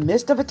in the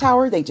midst of a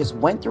tower, they just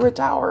went through a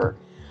tower,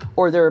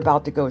 or they're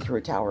about to go through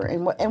a tower.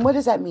 And what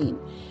does that mean?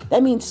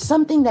 That means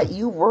something that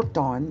you worked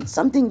on,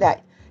 something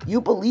that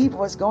you believed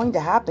was going to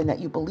happen, that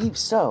you believed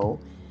so,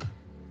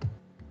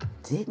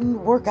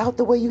 didn't work out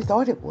the way you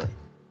thought it would.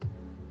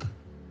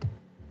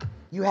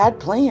 You had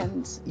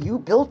plans, you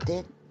built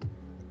it.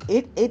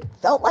 It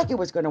felt like it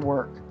was going to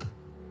work.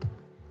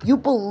 You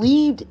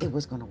believed it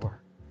was going to work.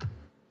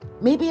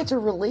 Maybe it's a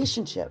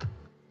relationship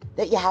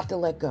that you have to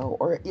let go,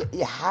 or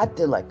you had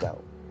to let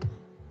go.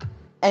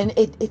 And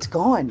it's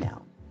gone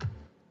now.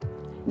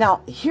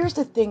 Now, here's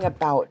the thing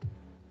about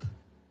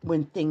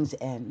when things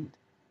end.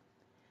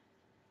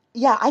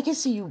 Yeah, I can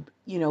see you,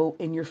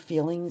 in your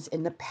feelings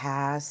in the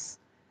past.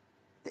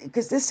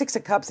 Because this 6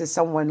 of Cups is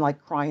someone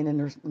like crying in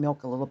their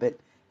milk a little bit,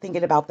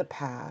 thinking about the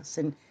past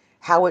and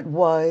how it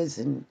was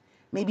and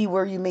maybe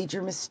where you made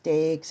your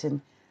mistakes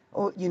and,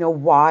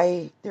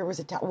 why there was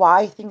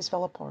why things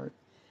fell apart.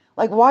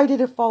 Like, why did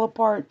it fall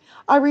apart?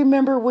 I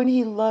remember when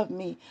he loved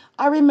me.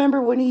 I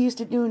remember when he used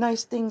to do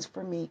nice things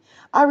for me.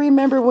 I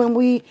remember when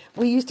we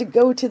used to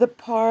go to the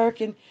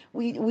park and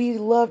we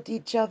loved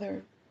each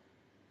other.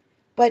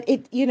 But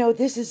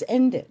this is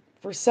ended.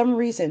 For some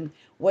reason,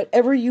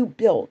 whatever you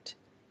built,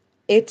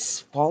 it's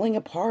falling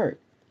apart.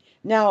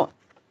 Now,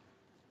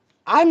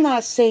 I'm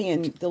not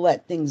saying to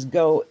let things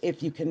go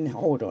if you can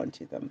hold on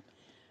to them.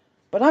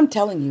 But I'm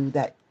telling you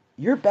that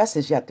your best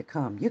is yet to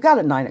come. You got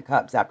a 9 of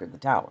Cups after the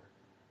Tower.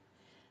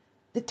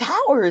 The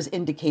Tower is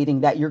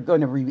indicating that you're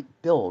going to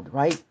rebuild,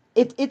 right?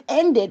 It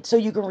ended so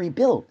you can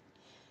rebuild.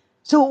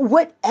 So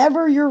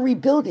whatever you're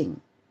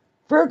rebuilding,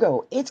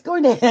 Virgo, it's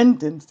going to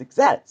end in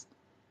success.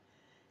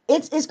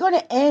 It's going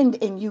to end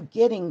in you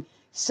getting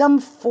some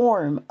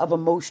form of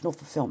emotional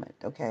fulfillment,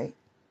 okay?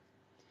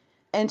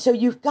 And so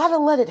you've got to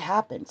let it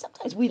happen.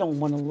 Sometimes we don't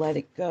want to let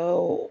it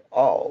go.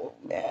 Oh,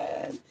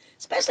 man.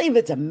 Especially if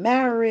it's a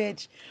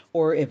marriage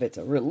or if it's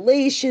a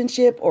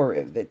relationship or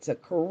if it's a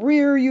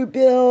career you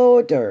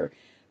build or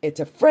it's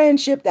a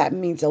friendship that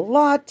means a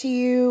lot to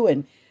you.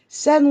 And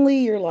suddenly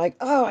you're like,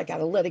 oh, I got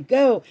to let it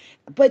go.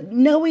 But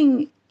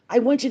I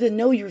want you to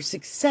know your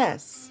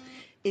success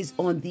is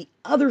on the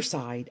other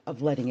side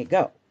of letting it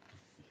go.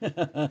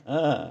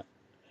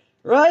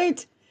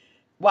 Right?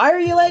 Why are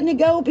you letting it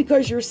go?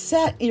 Because your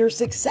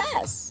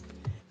success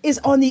is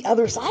on the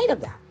other side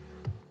of that.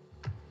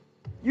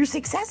 Your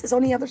success is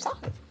on the other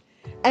side.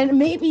 And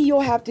maybe you'll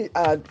have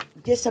to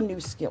get some new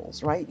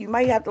skills, right? You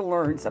might have to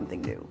learn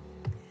something new.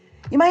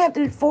 You might have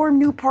to form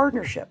new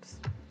partnerships,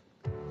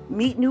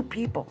 meet new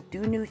people,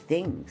 do new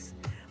things.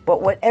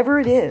 But whatever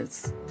it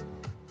is,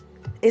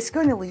 it's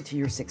going to lead to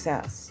your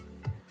success.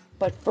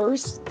 But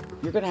first,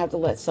 you're going to have to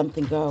let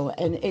something go.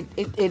 And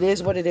it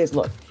is what it is.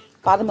 Look,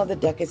 bottom of the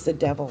deck, it's the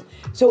devil.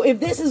 So if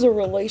this is a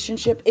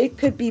relationship, it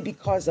could be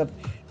because of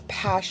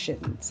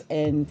passions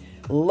and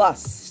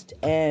lust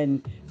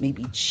and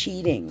maybe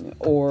cheating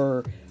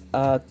or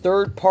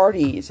third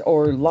parties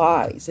or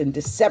lies and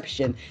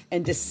deception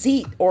and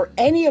deceit or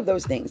any of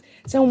those things.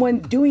 Someone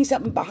doing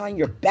something behind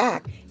your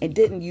back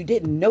and you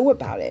didn't know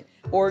about it,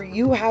 or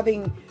you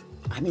having,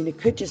 it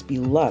could just be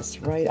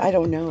lust, right? I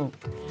don't know.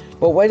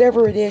 But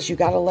whatever it is, you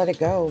got to let it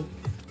go.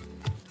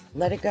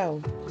 Let it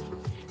go.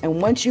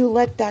 And once you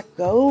let that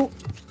go,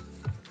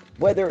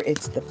 whether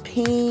it's the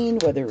pain,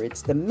 whether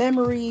it's the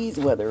memories,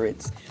 whether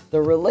it's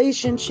the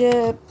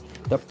relationship,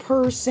 the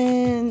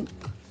person,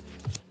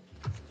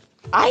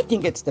 I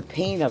think it's the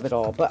pain of it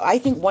all. But I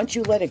think once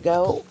you let it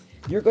go,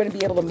 you're going to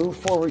be able to move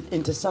forward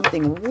into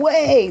something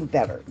way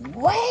better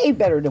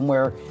than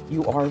where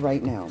you are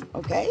right now.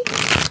 Okay?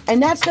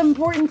 And that's the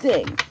important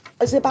thing.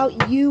 It's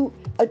about you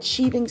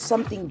achieving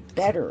something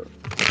better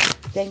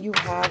than you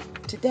have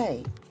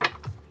today.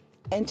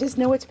 And just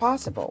know it's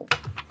possible.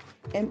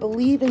 And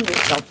believe in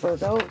yourself,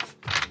 Virgo.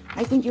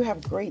 I think you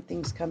have great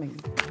things coming.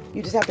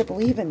 You just have to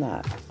believe in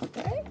that.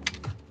 Okay?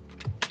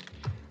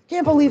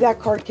 Can't believe that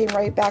card came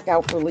right back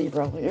out for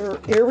Libra.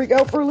 Here we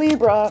go for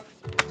Libra.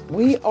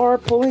 We are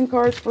pulling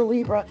cards for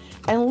Libra.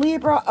 And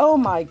Libra, oh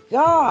my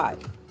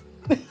God.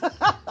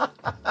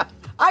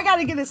 I got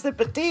to get a sip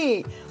of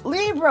tea.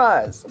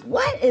 Libras,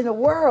 what in the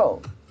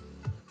world?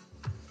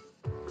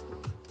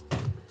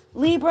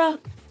 Libra,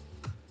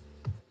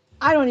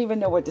 I don't even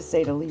know what to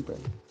say to Libra.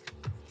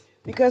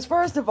 Because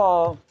first of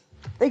all,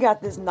 they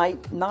got this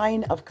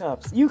nine of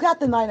cups. You got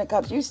the 9 of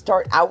cups. You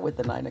start out with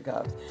the 9 of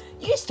cups.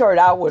 You start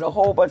out with a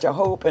whole bunch of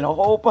hope and a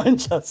whole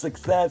bunch of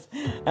success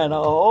and a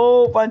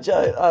whole bunch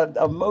of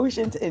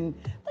emotions. And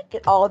look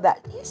at all of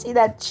that. You see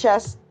that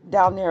chest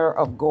down there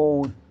of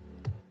gold?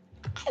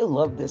 I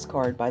love this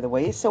card, by the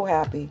way. It's so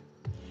happy.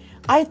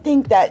 I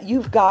think that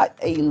you've got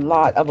a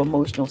lot of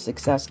emotional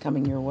success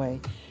coming your way.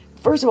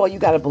 First of all, you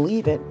got to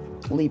believe it,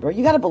 Libra.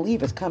 You got to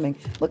believe it's coming.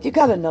 Look, you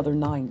got another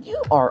 9.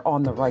 You are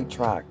on the right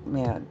track,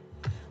 man.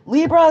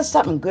 Libra,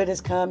 something good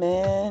is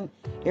coming.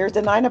 Here's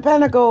the 9 of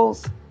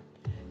Pentacles.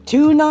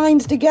 2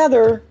 9s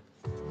together.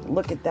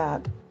 Look at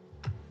that.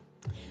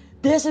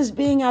 This is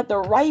being at the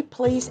right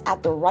place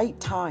at the right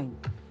time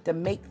to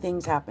make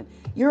things happen.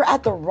 You're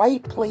at the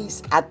right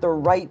place at the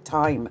right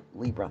time,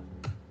 Libra,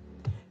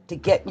 to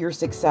get your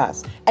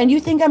success. And you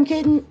think I'm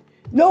kidding?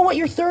 Know what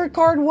your third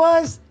card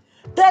was?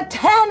 The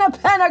 10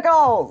 of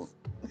Pentacles.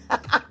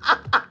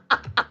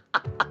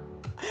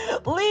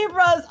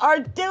 Libras are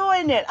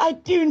doing it. I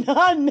do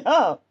not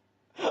know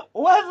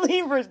what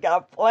Libras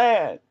got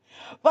planned.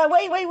 But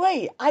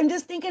wait. I'm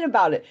just thinking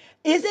about it.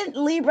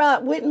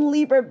 Wouldn't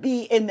Libra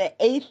be in the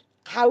 8th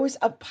house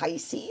of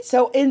Pisces?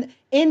 So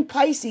in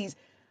Pisces,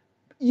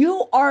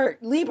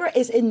 Libra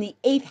is in the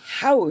 8th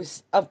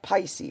house of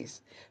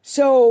Pisces.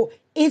 So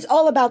it's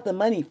all about the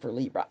money for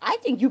Libra. I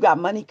think you got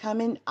money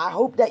coming. I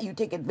hope that you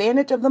take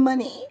advantage of the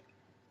money.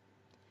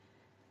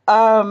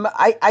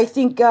 I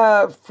think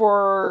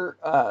for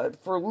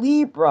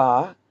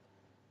Libra,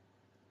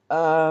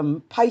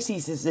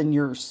 Pisces is in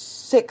your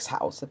 6th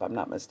house, if I'm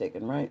not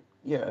mistaken, right?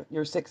 Yeah,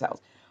 your 6th house.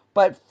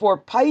 But for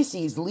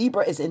Pisces,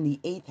 Libra is in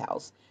the 8th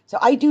house. So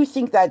I do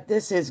think that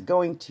this is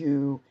going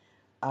to,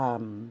 I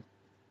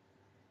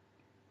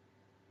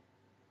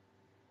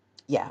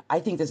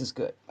think this is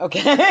good.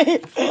 Okay,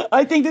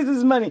 I think this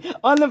is money.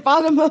 On the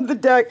bottom of the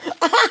deck,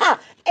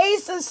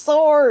 Ace of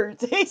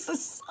Swords, Ace of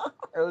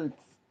Swords.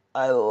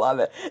 I love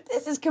it.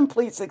 This is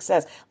complete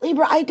success.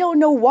 Libra, I don't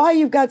know why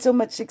you've got so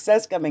much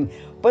success coming,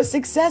 but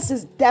success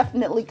is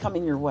definitely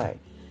coming your way.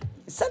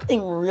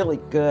 Something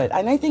really good.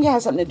 And I think it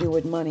has something to do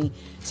with money.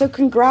 So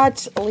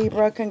congrats,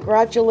 Libra.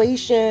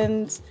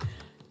 Congratulations.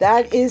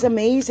 That is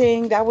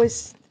amazing. I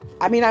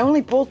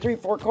only pulled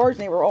 3-4 cards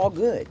and they were all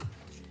good.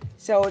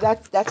 So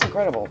that's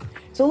incredible.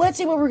 So let's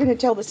see what we're going to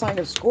tell the sign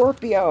of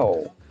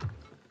Scorpio.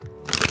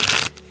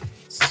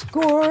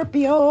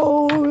 Scorpios.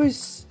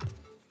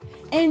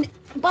 And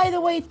by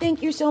the way,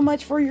 thank you so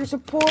much for your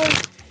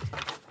support.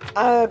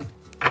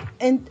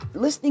 and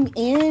listening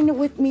in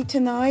with me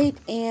tonight.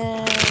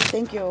 And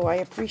thank you. I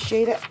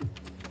appreciate it.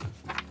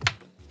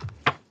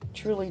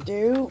 Truly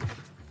do.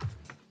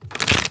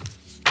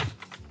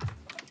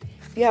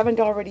 If you haven't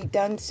already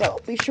done so,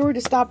 be sure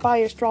to stop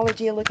by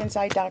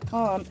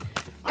astrologyalookinside.com.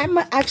 I'm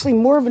actually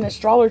more of an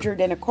astrologer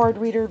than a card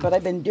reader, but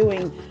I've been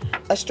doing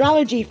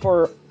astrology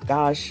for,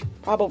 gosh,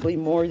 probably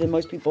more than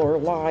most people are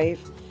alive,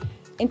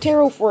 and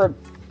tarot for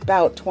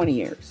about 20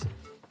 years.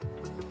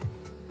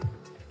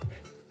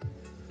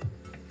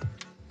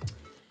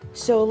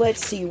 So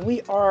let's see,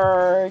 we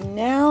are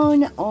now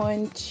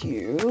on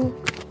to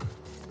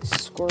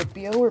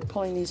Scorpio. We're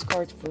pulling these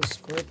cards for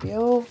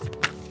Scorpio.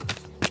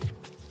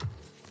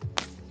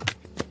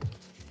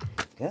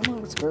 Come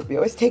on,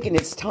 Scorpio. It's taking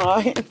its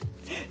time.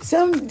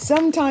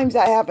 Sometimes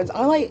that happens.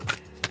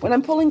 When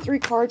I'm pulling 3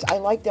 cards, I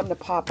like them to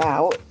pop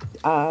out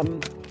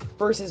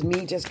versus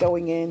me just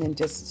going in and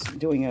just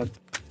doing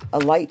a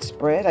light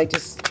spread.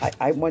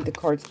 I want the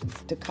cards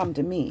to come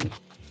to me.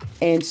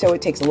 And so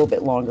it takes a little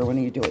bit longer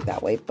when you do it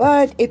that way.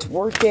 But it's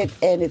worth it,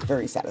 and it's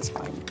very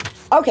satisfying.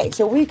 Okay,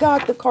 so we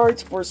got the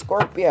cards for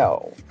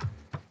Scorpio.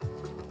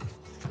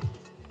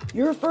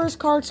 Your first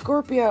card,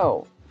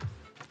 Scorpio.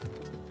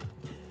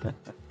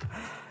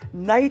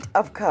 Knight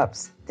of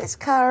Cups. This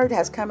card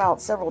has come out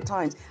several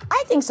times.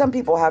 I think some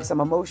people have some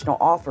emotional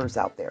offers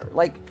out there.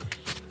 Like,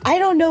 I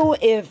don't know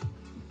if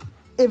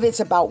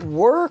it's about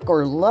work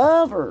or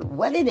love or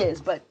what it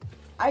is, but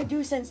I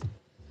do sense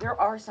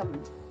there are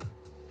some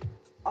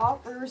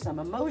offers, some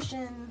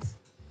emotions.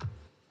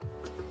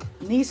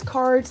 These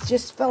cards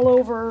just fell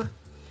over,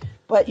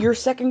 but your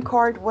second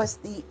card was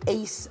the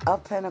Ace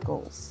of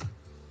Pentacles.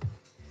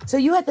 So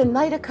you had the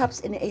Knight of Cups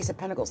and the Ace of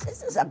Pentacles.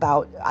 This is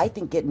about, I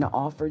think, getting an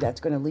offer that's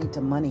going to lead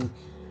to money.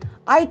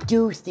 I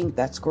do think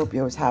that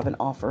Scorpios have an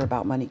offer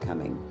about money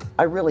coming.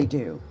 I really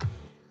do.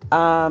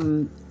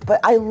 But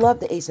I love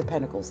the Ace of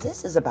Pentacles.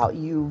 This is about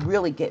you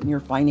really getting your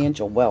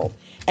financial wealth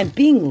and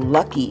being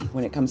lucky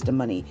when it comes to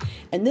money.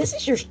 And this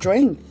is your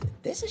strength.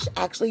 This is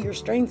actually your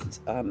strength,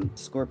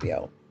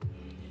 Scorpio.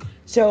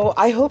 So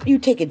I hope you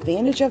take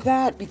advantage of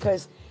that,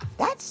 because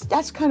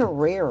that's kind of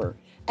rare.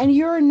 And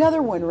you're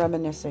another one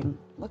reminiscing.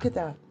 Look at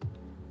that.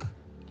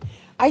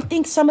 I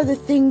think some of the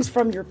things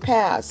from your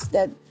past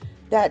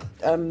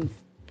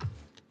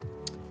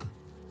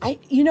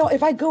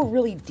if I go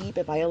really deep,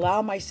 if I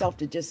allow myself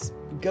to just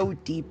go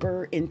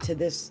deeper into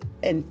this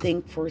and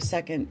think for a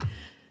second,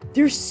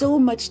 there's so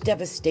much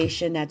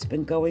devastation that's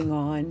been going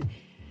on.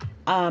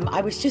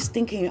 I was just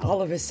thinking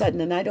all of a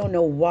sudden, and I don't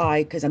know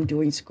why, because I'm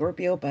doing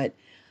Scorpio, but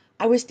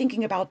I was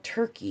thinking about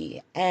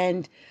Turkey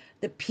and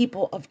the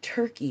people of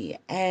Turkey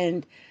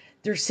and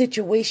their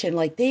situation.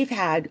 Like, they've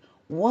had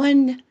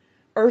one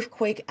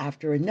earthquake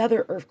after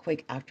another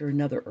earthquake after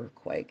another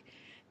earthquake.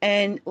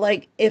 And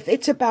like, if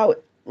it's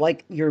about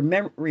like your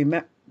memories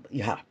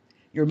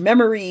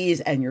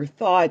and your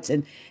thoughts,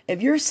 and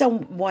if you're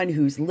someone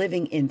who's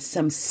living in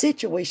some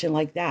situation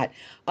like that,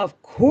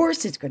 of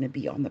course it's going to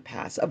be on the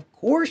past. Of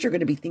course you're going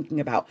to be thinking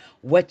about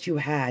what you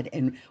had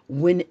and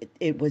when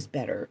it was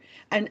better.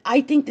 And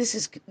I think this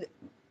is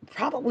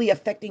probably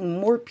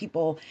affecting more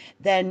people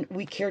than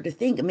we care to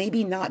think.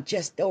 Maybe not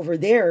just over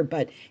there,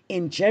 but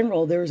in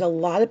general, there's a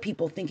lot of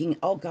people thinking,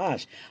 oh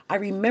gosh, I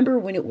remember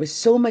when it was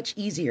so much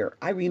easier.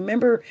 I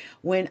remember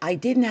when I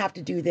didn't have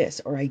to do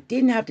this or I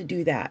didn't have to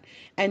do that.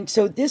 And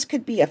so this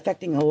could be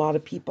affecting a lot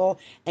of people,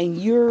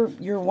 and you're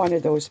one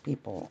of those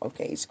people.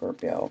 Okay,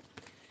 Scorpio.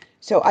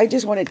 So I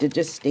just wanted to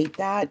just state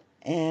that,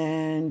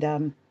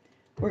 and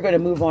we're going to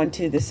move on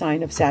to the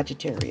sign of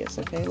Sagittarius.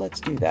 Okay, let's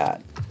do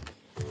that.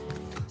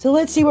 So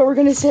let's see what we're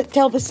going to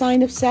tell the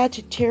sign of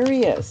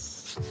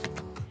Sagittarius.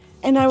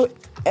 And I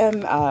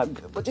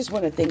just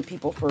want to thank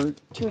people for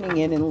tuning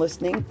in and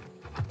listening.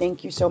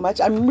 Thank you so much.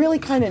 I'm really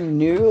kind of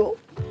new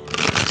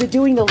to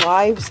doing the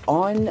lives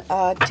on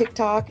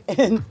TikTok.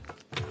 And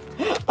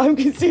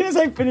as soon as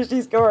I finish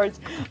these cards,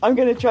 I'm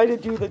going to try to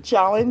do the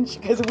challenge,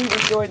 because we were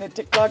doing the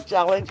TikTok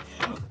challenge.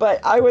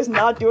 But I was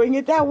not doing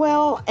it that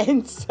well.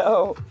 And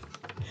so,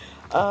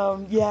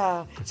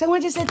 yeah.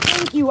 Someone just said,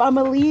 thank you. I'm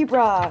a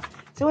Libra.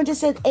 Someone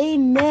just said,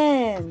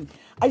 amen.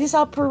 I just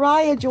saw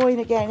Pariah join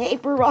again. Hey,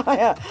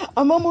 Pariah.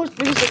 I'm almost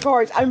finished the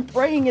cards. I'm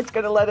praying it's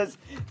going to let us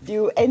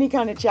do any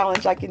kind of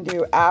challenge I can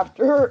do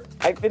after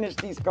I finish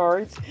these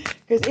cards,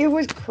 because it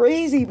was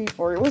crazy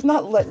before. It was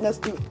not letting us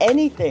do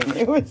anything.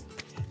 It was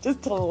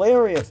just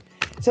hilarious.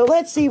 So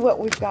let's see what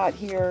we've got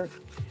here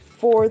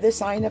for the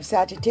sign of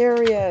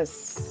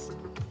Sagittarius.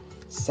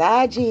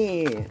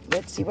 Saggy.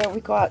 Let's see what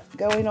we got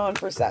going on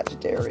for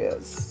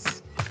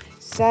Sagittarius.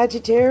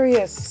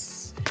 Sagittarius.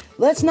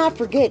 Let's not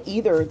forget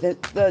either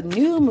that the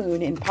new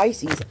moon in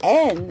Pisces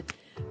and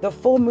the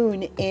full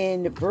moon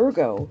in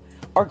Virgo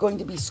are going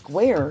to be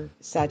square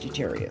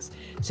Sagittarius.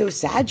 So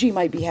Saggy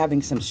might be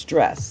having some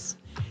stress.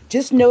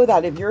 Just know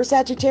that if you're a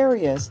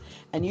Sagittarius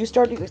and you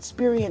start to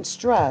experience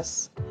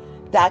stress,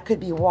 that could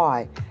be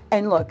why.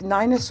 And look,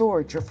 Nine of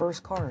Swords, your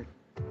first card.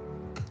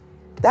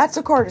 That's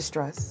a card of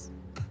stress.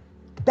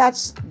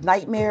 That's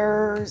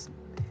nightmares,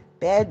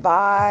 bad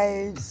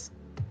vibes,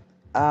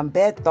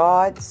 bad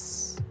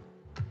thoughts,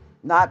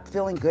 not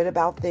feeling good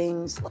about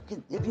things.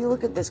 If you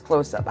look at this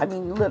close up, I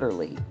mean,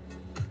 literally,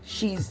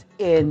 she's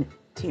in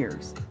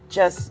tears,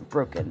 just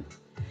broken.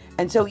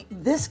 And so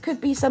this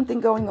could be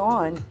something going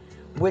on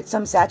with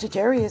some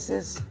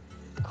Sagittariuses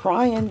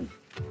crying,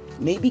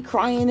 maybe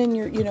crying in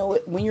your,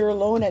 when you're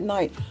alone at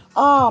night.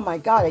 Oh my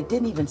God, I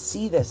didn't even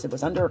see this. It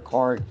was under a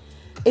card.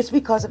 It's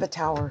because of a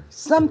tower.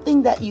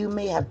 Something that you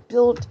may have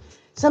built,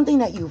 something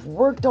that you've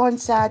worked on,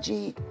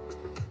 Saggy,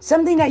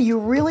 something that you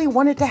really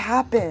wanted to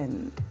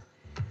happen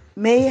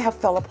may have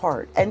fell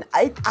apart. And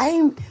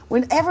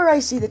whenever I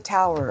see the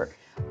tower,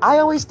 I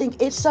always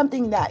think it's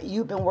something that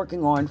you've been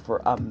working on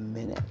for a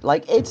minute.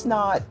 Like, it's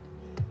not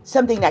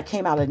something that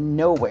came out of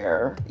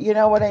nowhere. You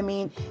know what I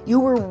mean? You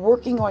were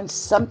working on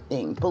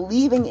something,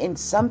 believing in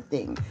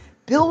something,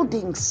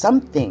 building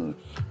something,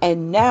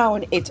 and now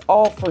it's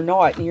all for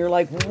naught. And you're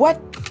like,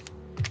 what?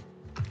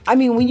 I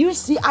mean,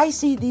 I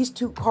see these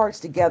two cards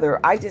together,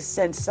 I just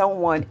sense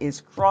someone is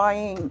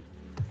crying.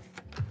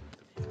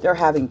 They're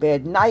having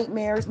bad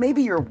nightmares.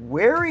 Maybe you're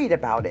worried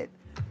about it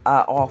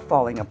all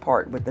falling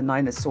apart with the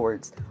Nine of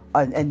Swords,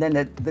 and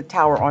then the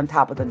tower on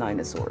top of the Nine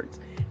of Swords.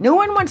 No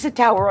one wants a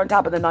tower on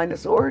top of the Nine of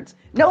Swords.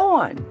 No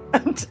one.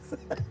 I'm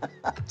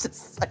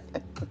just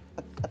saying.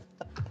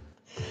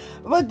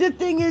 But the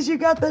thing is, you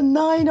got the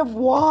Nine of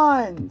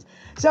Wands.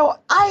 So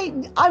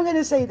I'm going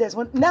to say this.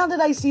 Now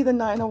that I see the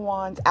Nine of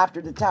Wands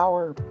after the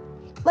tower,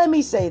 let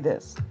me say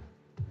this.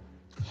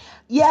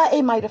 Yeah,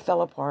 it might have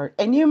fell apart.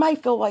 And you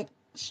might feel like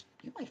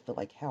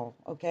hell,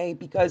 okay?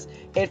 Because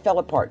it fell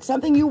apart.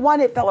 Something you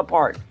wanted fell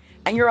apart,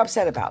 and you're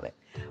upset about it.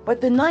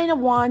 But the Nine of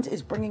Wands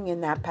is bringing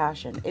in that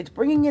passion. It's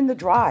bringing in the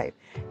drive.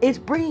 It's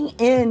bringing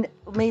in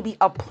maybe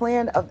a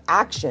plan of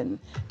action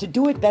to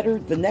do it better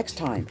the next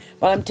time.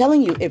 But I'm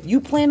telling you, if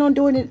you plan on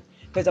doing it,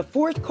 because a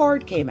fourth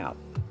card came out.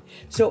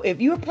 So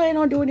if you plan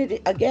on doing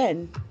it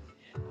again,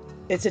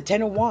 it's a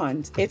Ten of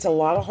Wands. It's a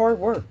lot of hard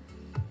work.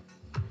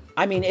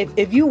 I mean,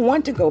 if you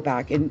want to go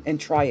back and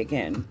try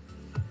again,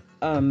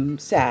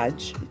 Sag,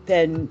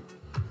 then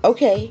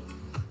okay.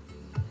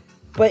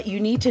 But you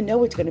need to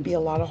know it's going to be a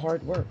lot of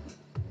hard work,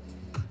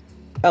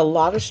 a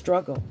lot of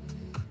struggle,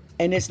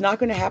 and it's not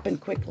going to happen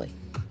quickly.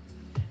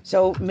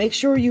 So make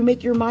sure you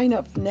make your mind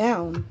up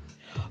now.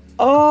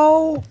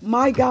 Oh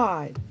my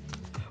God.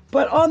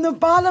 But on the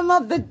bottom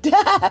of the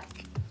deck,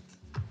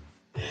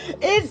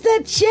 it's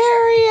the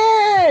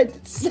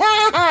Chariot!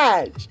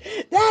 Sag!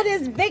 That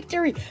is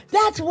victory.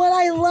 That's what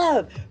I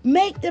love.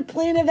 Make the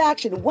plan of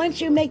action.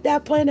 Once you make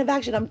that plan of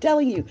action, I'm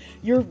telling you,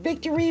 your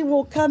victory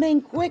will come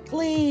in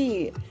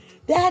quickly.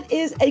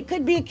 It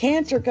could be a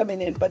Cancer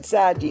coming in, but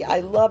Saggy, I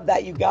love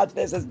that you got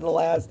this as the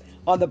last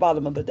on the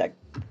bottom of the deck.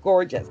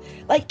 Gorgeous.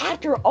 Like,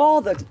 after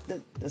all the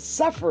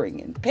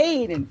suffering and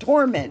pain and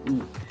torment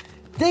and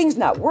things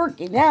not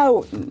working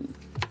out and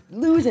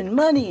losing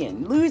money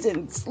and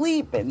losing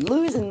sleep and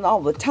losing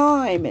all the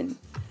time and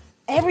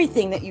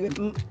everything that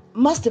you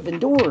must have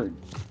endured,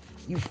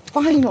 you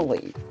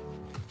finally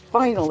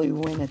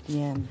win at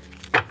the end.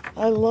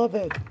 I love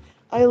it.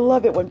 I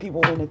love it when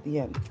people win at the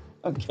end.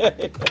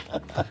 Okay.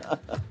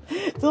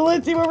 So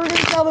let's see what we're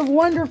going to tell the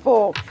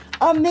wonderful,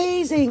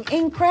 amazing,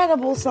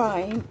 incredible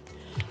sign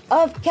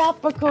of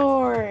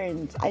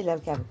Capricorns. I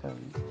love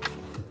Capricorns.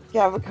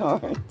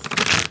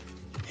 Capricorns.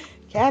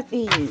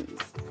 Cathy's.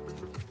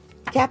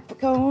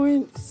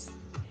 Capricorns.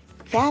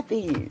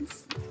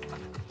 Cathy's.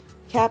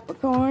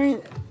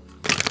 Capricorn.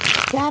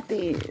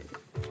 Cathy's.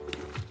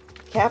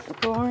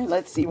 Capricorn.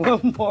 Let's see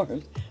one more.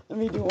 Let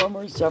me do one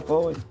more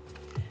shuffle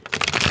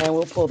and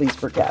we'll pull these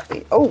for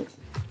Kathy. Oh,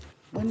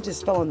 one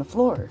just fell on the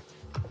floor.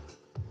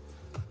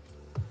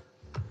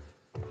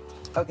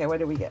 Okay, what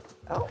did we get?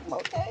 Oh,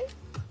 okay.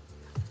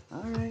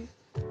 All right.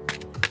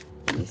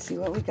 Let me see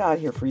what we got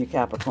here for you,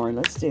 Capricorn.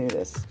 Let's do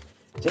this.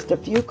 Just a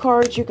few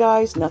cards, you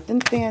guys.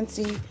 Nothing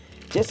fancy.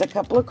 Just a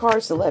couple of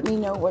cards to let me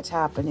know what's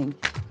happening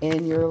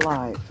in your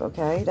life.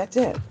 Okay, that's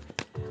it.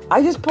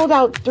 I just pulled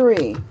out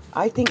 3.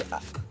 I think,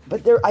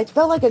 but I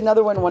felt like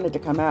another one wanted to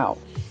come out.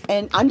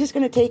 And I'm just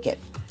going to take it.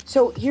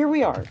 So here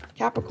we are,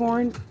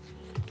 Capricorn.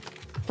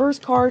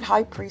 First card,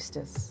 High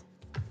Priestess.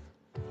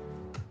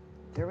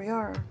 There we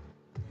are.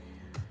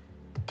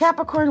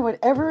 Capricorn,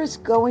 whatever is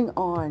going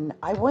on,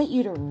 I want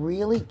you to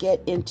really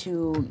get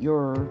into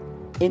your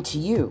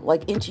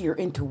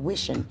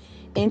intuition,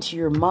 into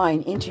your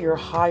mind, into your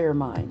higher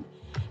mind.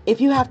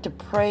 If you have to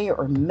pray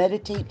or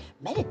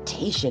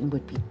meditation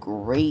would be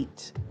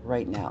great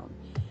right now,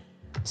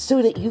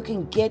 so that you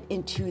can get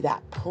into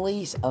that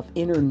place of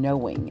inner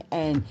knowing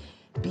and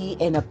be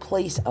in a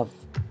place of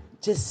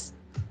just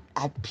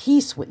at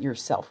peace with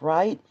yourself,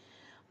 right?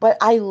 But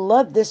I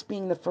love this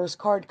being the first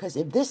card, because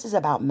if this is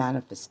about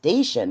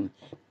manifestation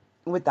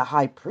with the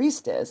High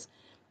Priestess,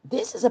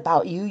 this is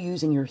about you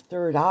using your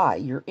third eye,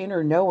 your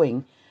inner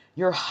knowing,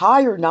 your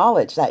higher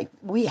knowledge, that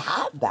we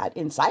have that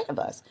inside of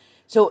us.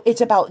 So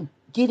it's about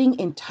getting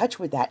in touch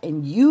with that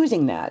and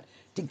using that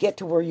to get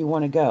to where you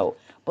want to go.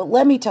 But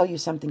let me tell you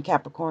something,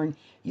 Capricorn,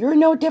 you're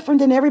no different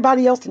than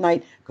everybody else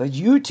tonight, because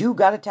you too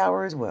got a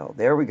tower as well.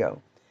 There we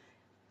go.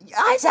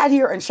 I sat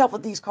here and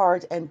shuffled these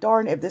cards, and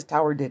darn if this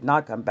tower did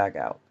not come back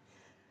out.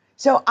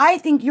 So I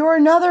think you're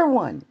another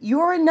one.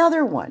 You're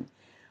another one.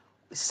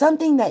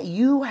 Something that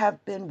you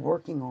have been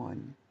working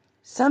on,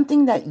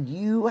 something that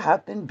you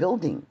have been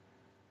building,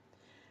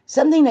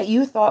 something that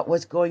you thought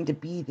was going to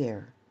be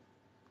there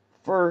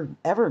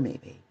forever,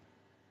 maybe,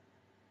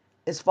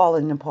 is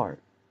falling apart.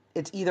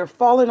 It's either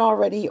fallen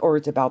already or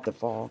it's about to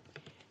fall.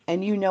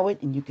 And you know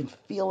it and you can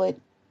feel it.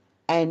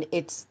 And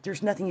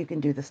there's nothing you can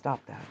do to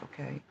stop that,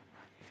 okay?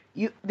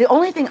 The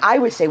only thing I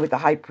would say with the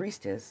high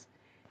priestess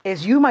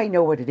is you might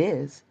know what it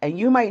is and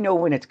you might know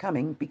when it's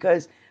coming,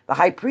 because the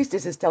high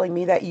priestess is telling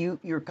me that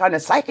you're kind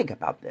of psychic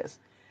about this.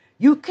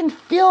 You can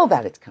feel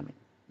that it's coming.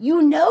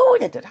 You know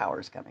that the tower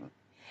is coming.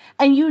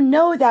 And you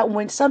know that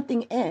when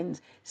something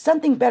ends,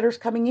 something better is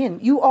coming in.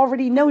 You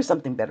already know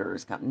something better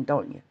is coming,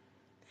 don't you?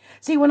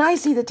 See, when I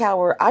see the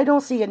tower, I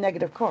don't see a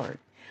negative card.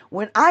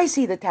 When I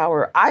see the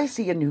tower, I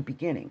see a new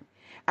beginning.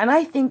 And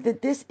I think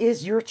that this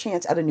is your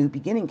chance at a new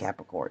beginning,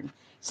 Capricorn.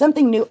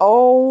 Something new.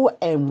 Oh,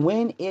 and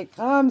when it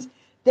comes,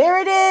 there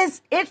it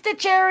is. It's the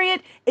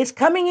Chariot. It's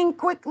coming in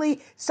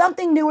quickly.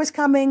 Something new is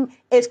coming.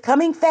 It's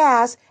coming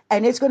fast,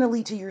 and it's going to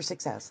lead to your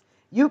success.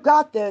 You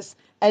got this.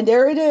 And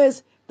there it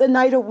is, the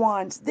Knight of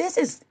Wands.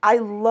 I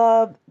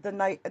love the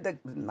Knight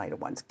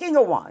of Wands, King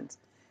of Wands.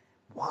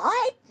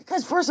 Why?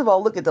 Because first of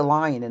all, look at the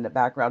lion in the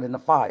background and the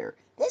fire.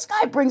 This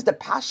guy brings the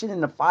passion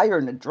and the fire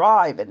and the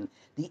drive and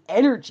the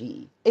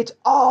energy. It's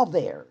all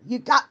there. You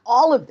got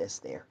all of this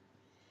there.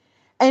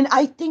 And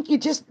I think you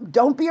just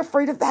don't be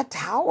afraid of that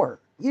tower.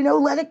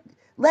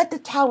 Let the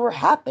tower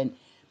happen.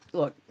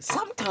 Look,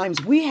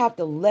 sometimes we have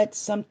to let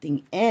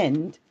something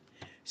end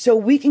so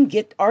we can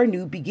get our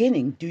new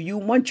beginning. Do you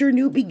want your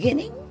new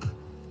beginning?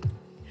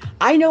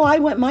 I know I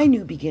want my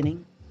new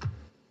beginning.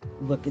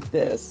 Look at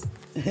this.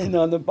 And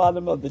on the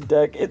bottom of the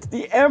deck, it's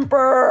the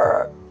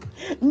Emperor.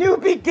 New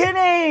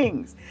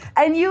beginnings.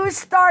 And you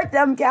start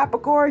them,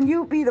 Capricorn.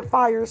 You be the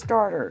fire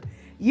starter.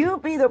 You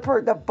be the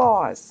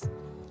boss.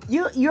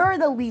 You're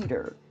the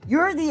leader.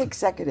 You're the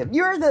executive.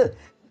 You're the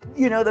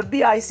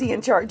BIC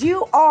in charge.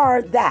 You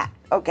are that,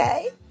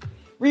 okay?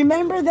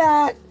 Remember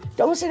that.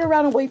 Don't sit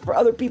around and wait for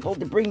other people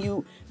to bring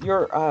you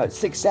your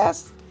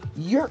success.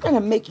 You're going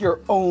to make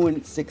your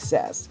own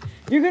success.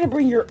 You're going to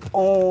bring your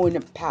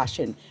own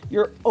passion,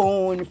 your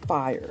own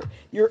fire,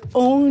 your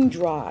own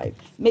drive.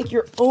 Make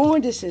your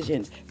own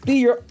decisions. Be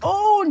your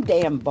own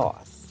damn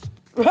boss.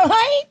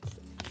 Right?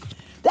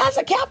 That's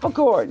a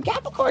Capricorn.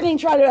 Capricorn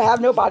ain't trying to have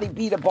nobody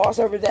be the boss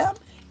over them.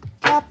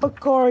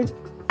 Capricorns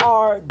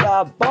are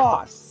the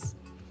boss.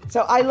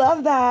 So I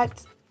love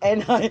that.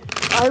 And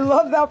I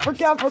love that for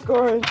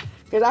Capricorn.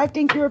 Because I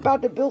think you're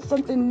about to build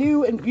something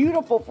new and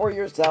beautiful for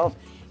yourself.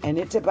 And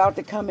it's about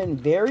to come in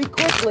very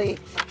quickly.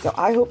 So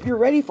I hope you're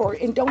ready for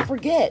it. And don't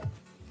forget,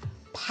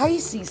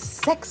 Pisces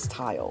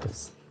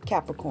sextiles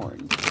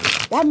Capricorn.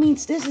 That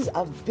means this is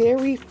a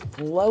very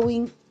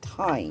flowing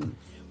time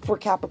for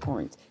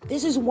Capricorns.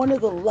 This is one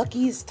of the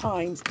luckiest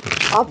times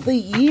of the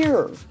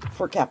year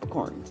for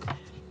Capricorns.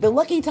 The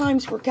lucky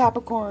times for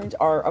Capricorns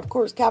are, of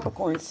course,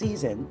 Capricorn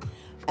season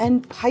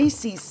and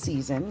Pisces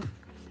season.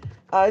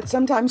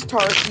 Sometimes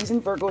Taurus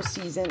season, Virgo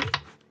season,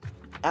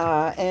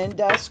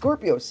 and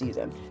Scorpio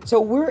season. So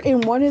we're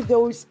in one of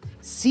those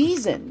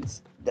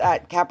seasons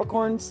that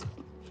Capricorns,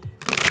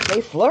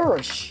 they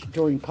flourish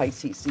during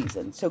Pisces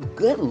season. So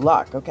good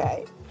luck,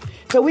 okay?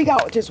 So we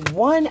got just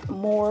one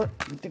more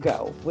to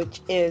go,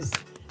 which is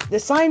the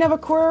sign of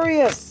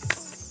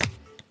Aquarius.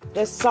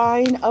 The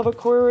sign of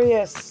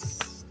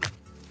Aquarius.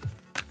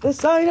 The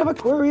sign of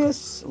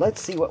Aquarius.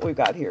 Let's see what we've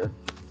got here.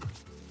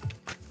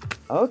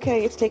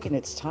 Okay, it's taking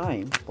its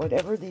time.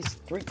 Whatever these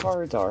three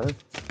cards are,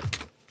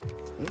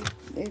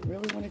 they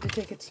really wanted to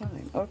take its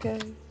time. Okay.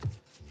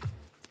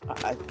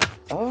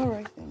 All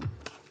right then.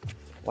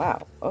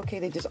 Wow. Okay,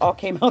 they just all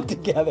came out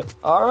together.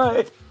 All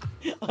right.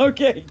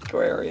 Okay,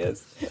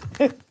 Aquarius.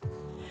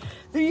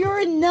 So you're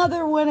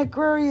another one,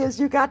 Aquarius.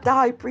 You got the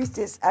High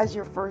Priestess as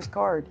your first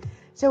card.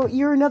 So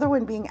you're another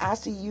one being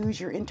asked to use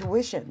your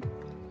intuition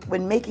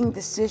when making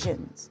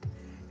decisions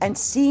and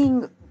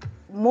seeing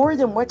more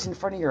than what's in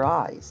front of your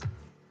eyes,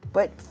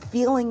 but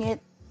feeling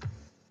it,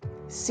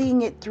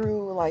 seeing it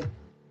through like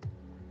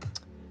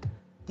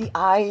the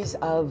eyes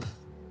of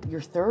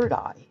your third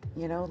eye,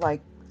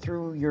 like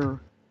through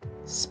your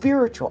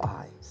spiritual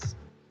eyes.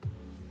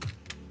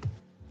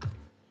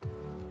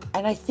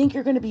 And I think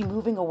you're going to be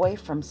moving away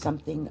from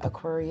something,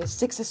 Aquarius.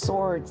 Six of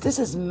Swords. This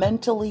is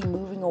mentally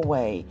moving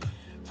away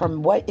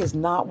from what is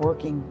not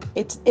working.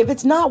 If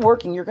it's not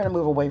working, you're going to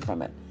move away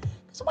from it.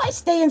 So why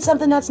stay in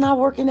something that's not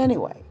working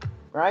anyway,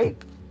 right?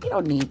 You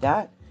don't need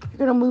that. You're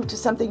going to move to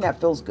something that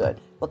feels good.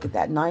 Look at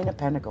that, Nine of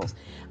Pentacles.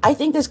 I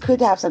think this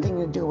could have something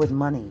to do with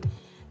money.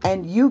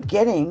 And you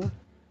getting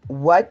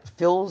what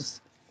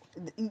feels,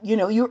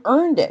 you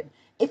earned it.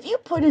 If you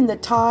put in the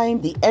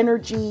time, the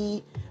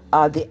energy,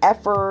 the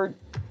effort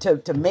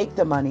to make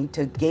the money,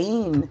 to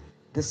gain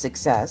the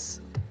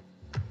success,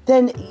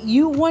 then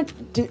you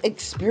want to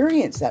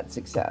experience that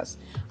success.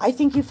 I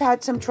think you've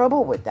had some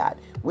trouble with that,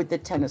 with the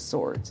Ten of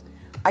Swords.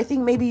 I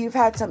think maybe you've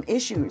had some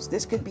issues.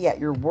 This could be at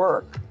your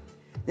work.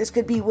 This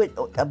could be with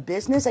a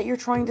business that you're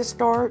trying to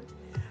start.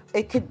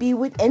 It could be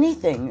with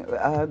anything.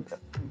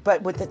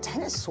 But with the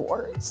Ten of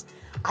Swords,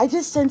 I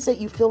just sense that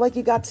you feel like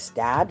you got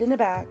stabbed in the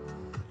back,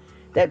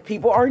 that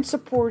people aren't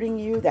supporting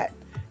you, that,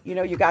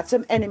 you got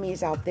some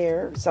enemies out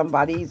there.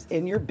 Somebody's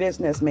in your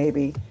business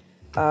maybe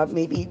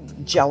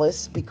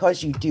jealous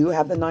because you do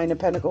have the Nine of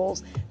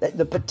Pentacles, that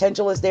the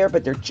potential is there,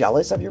 but they're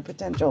jealous of your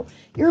potential.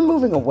 You're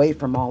moving away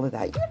from all of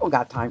that. You don't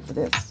got time for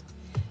this.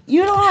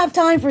 You don't have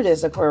time for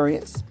this,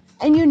 Aquarius,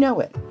 and you know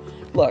it.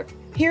 Look,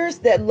 here's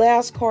that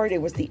last card.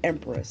 It was the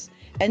Empress,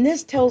 and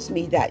this tells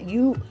me that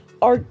you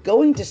are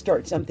going to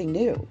start something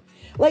new.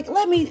 Like,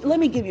 let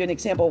me give you an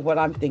example of what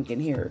I'm thinking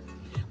here.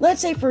 Let's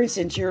say, for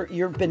instance,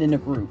 you've been in a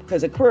group,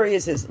 because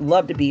Aquarius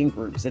love to be in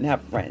groups and have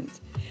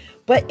friends.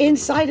 But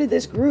inside of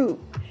this group,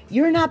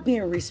 you're not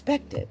being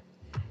respected.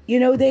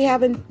 They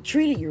haven't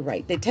treated you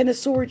right. They tend to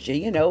sword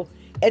you,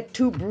 et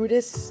tu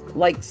Brutus,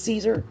 like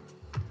Caesar.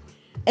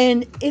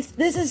 And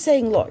this is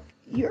saying, look,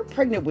 you're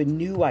pregnant with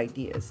new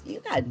ideas. You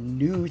got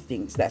new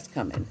things that's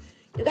coming.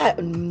 You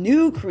got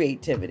new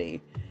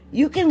creativity.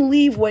 You can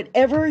leave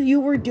whatever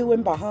you were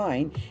doing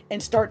behind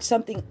and start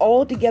something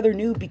altogether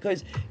new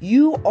because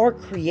you are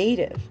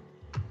creative.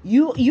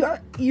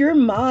 Your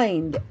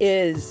mind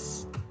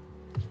is...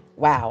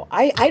 Wow,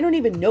 I don't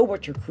even know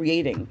what you're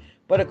creating.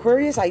 But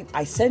Aquarius,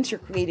 I sense you're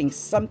creating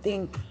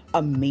something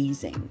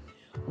amazing.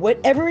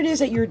 Whatever it is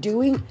that you're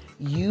doing,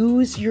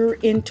 use your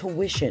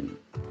intuition.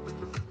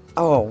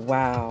 Oh,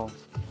 wow.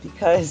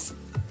 Because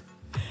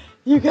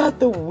you got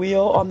the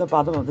Wheel on the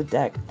bottom of the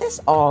deck. This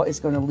all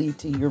is going to lead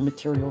to your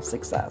material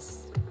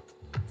success.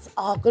 It's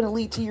all going to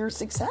lead to your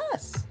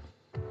success.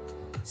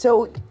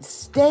 So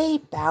stay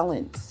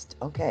balanced,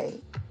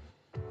 okay?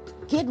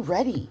 Get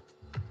ready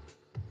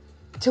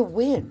to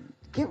win.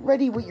 Get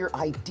ready with your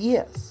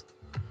ideas.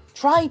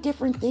 Try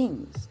different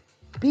things.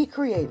 Be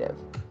creative.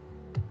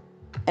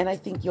 And I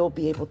think you'll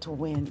be able to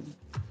win.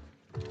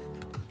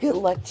 Good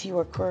luck to you,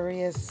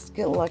 Aquarius.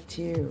 Good luck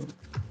to you.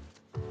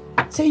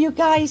 So you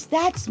guys,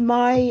 that's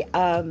my...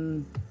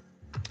 And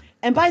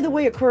by the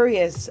way,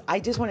 Aquarius,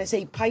 I just want to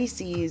say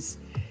Pisces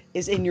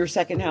is in your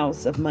second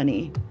house of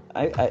money.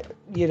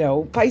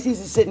 Pisces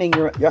is sitting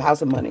in your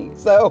house of money.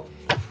 So...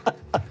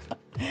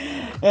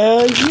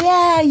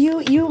 yeah,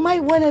 you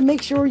might want to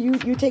make sure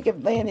you take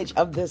advantage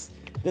of this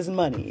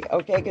money,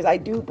 okay? Because I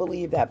do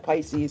believe that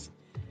Pisces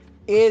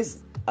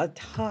is a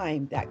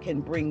time that can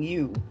bring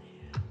you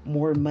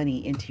more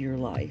money into your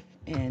life.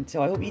 And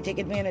so I hope you take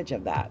advantage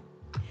of that.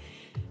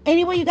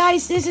 Anyway, you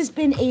guys, this has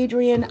been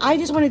Adrian. I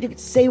just wanted to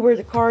say where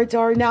the cards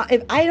are. Now,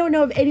 I don't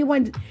know if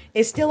anyone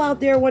is still out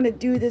there want to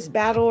do this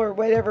battle or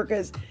whatever,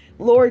 because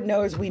Lord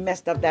knows we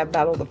messed up that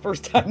battle the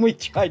first time we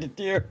tried to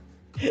do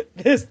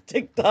this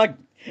TikTok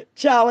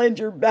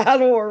challenge or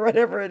battle or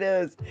whatever it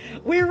is.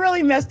 We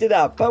really messed it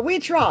up, but we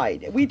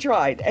tried.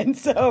 And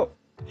so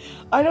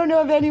I don't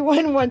know if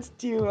anyone wants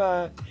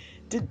to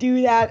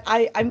do that.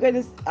 I'm going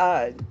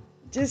to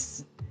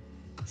just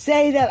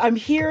say that I'm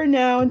here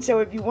now, and so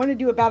if you want to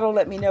do a battle,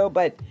 let me know,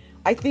 but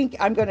I think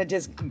I'm going to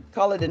just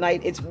call it a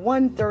night. It's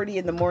 1:30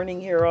 in the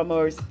morning here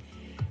almost,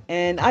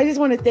 and I just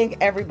want to thank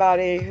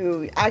everybody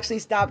who actually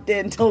stopped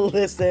in to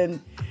listen.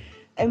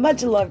 And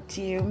much love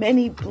to you.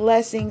 Many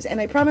blessings.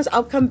 And I promise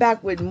I'll come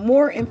back with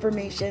more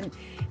information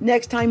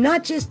next time.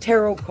 Not just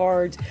tarot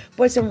cards,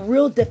 but some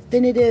real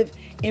definitive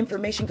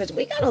information. Because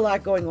we got a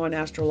lot going on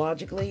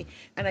astrologically.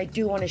 And I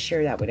do want to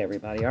share that with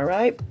everybody. All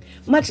right?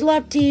 Much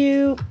love to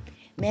you.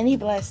 Many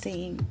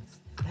blessings.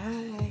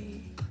 Bye.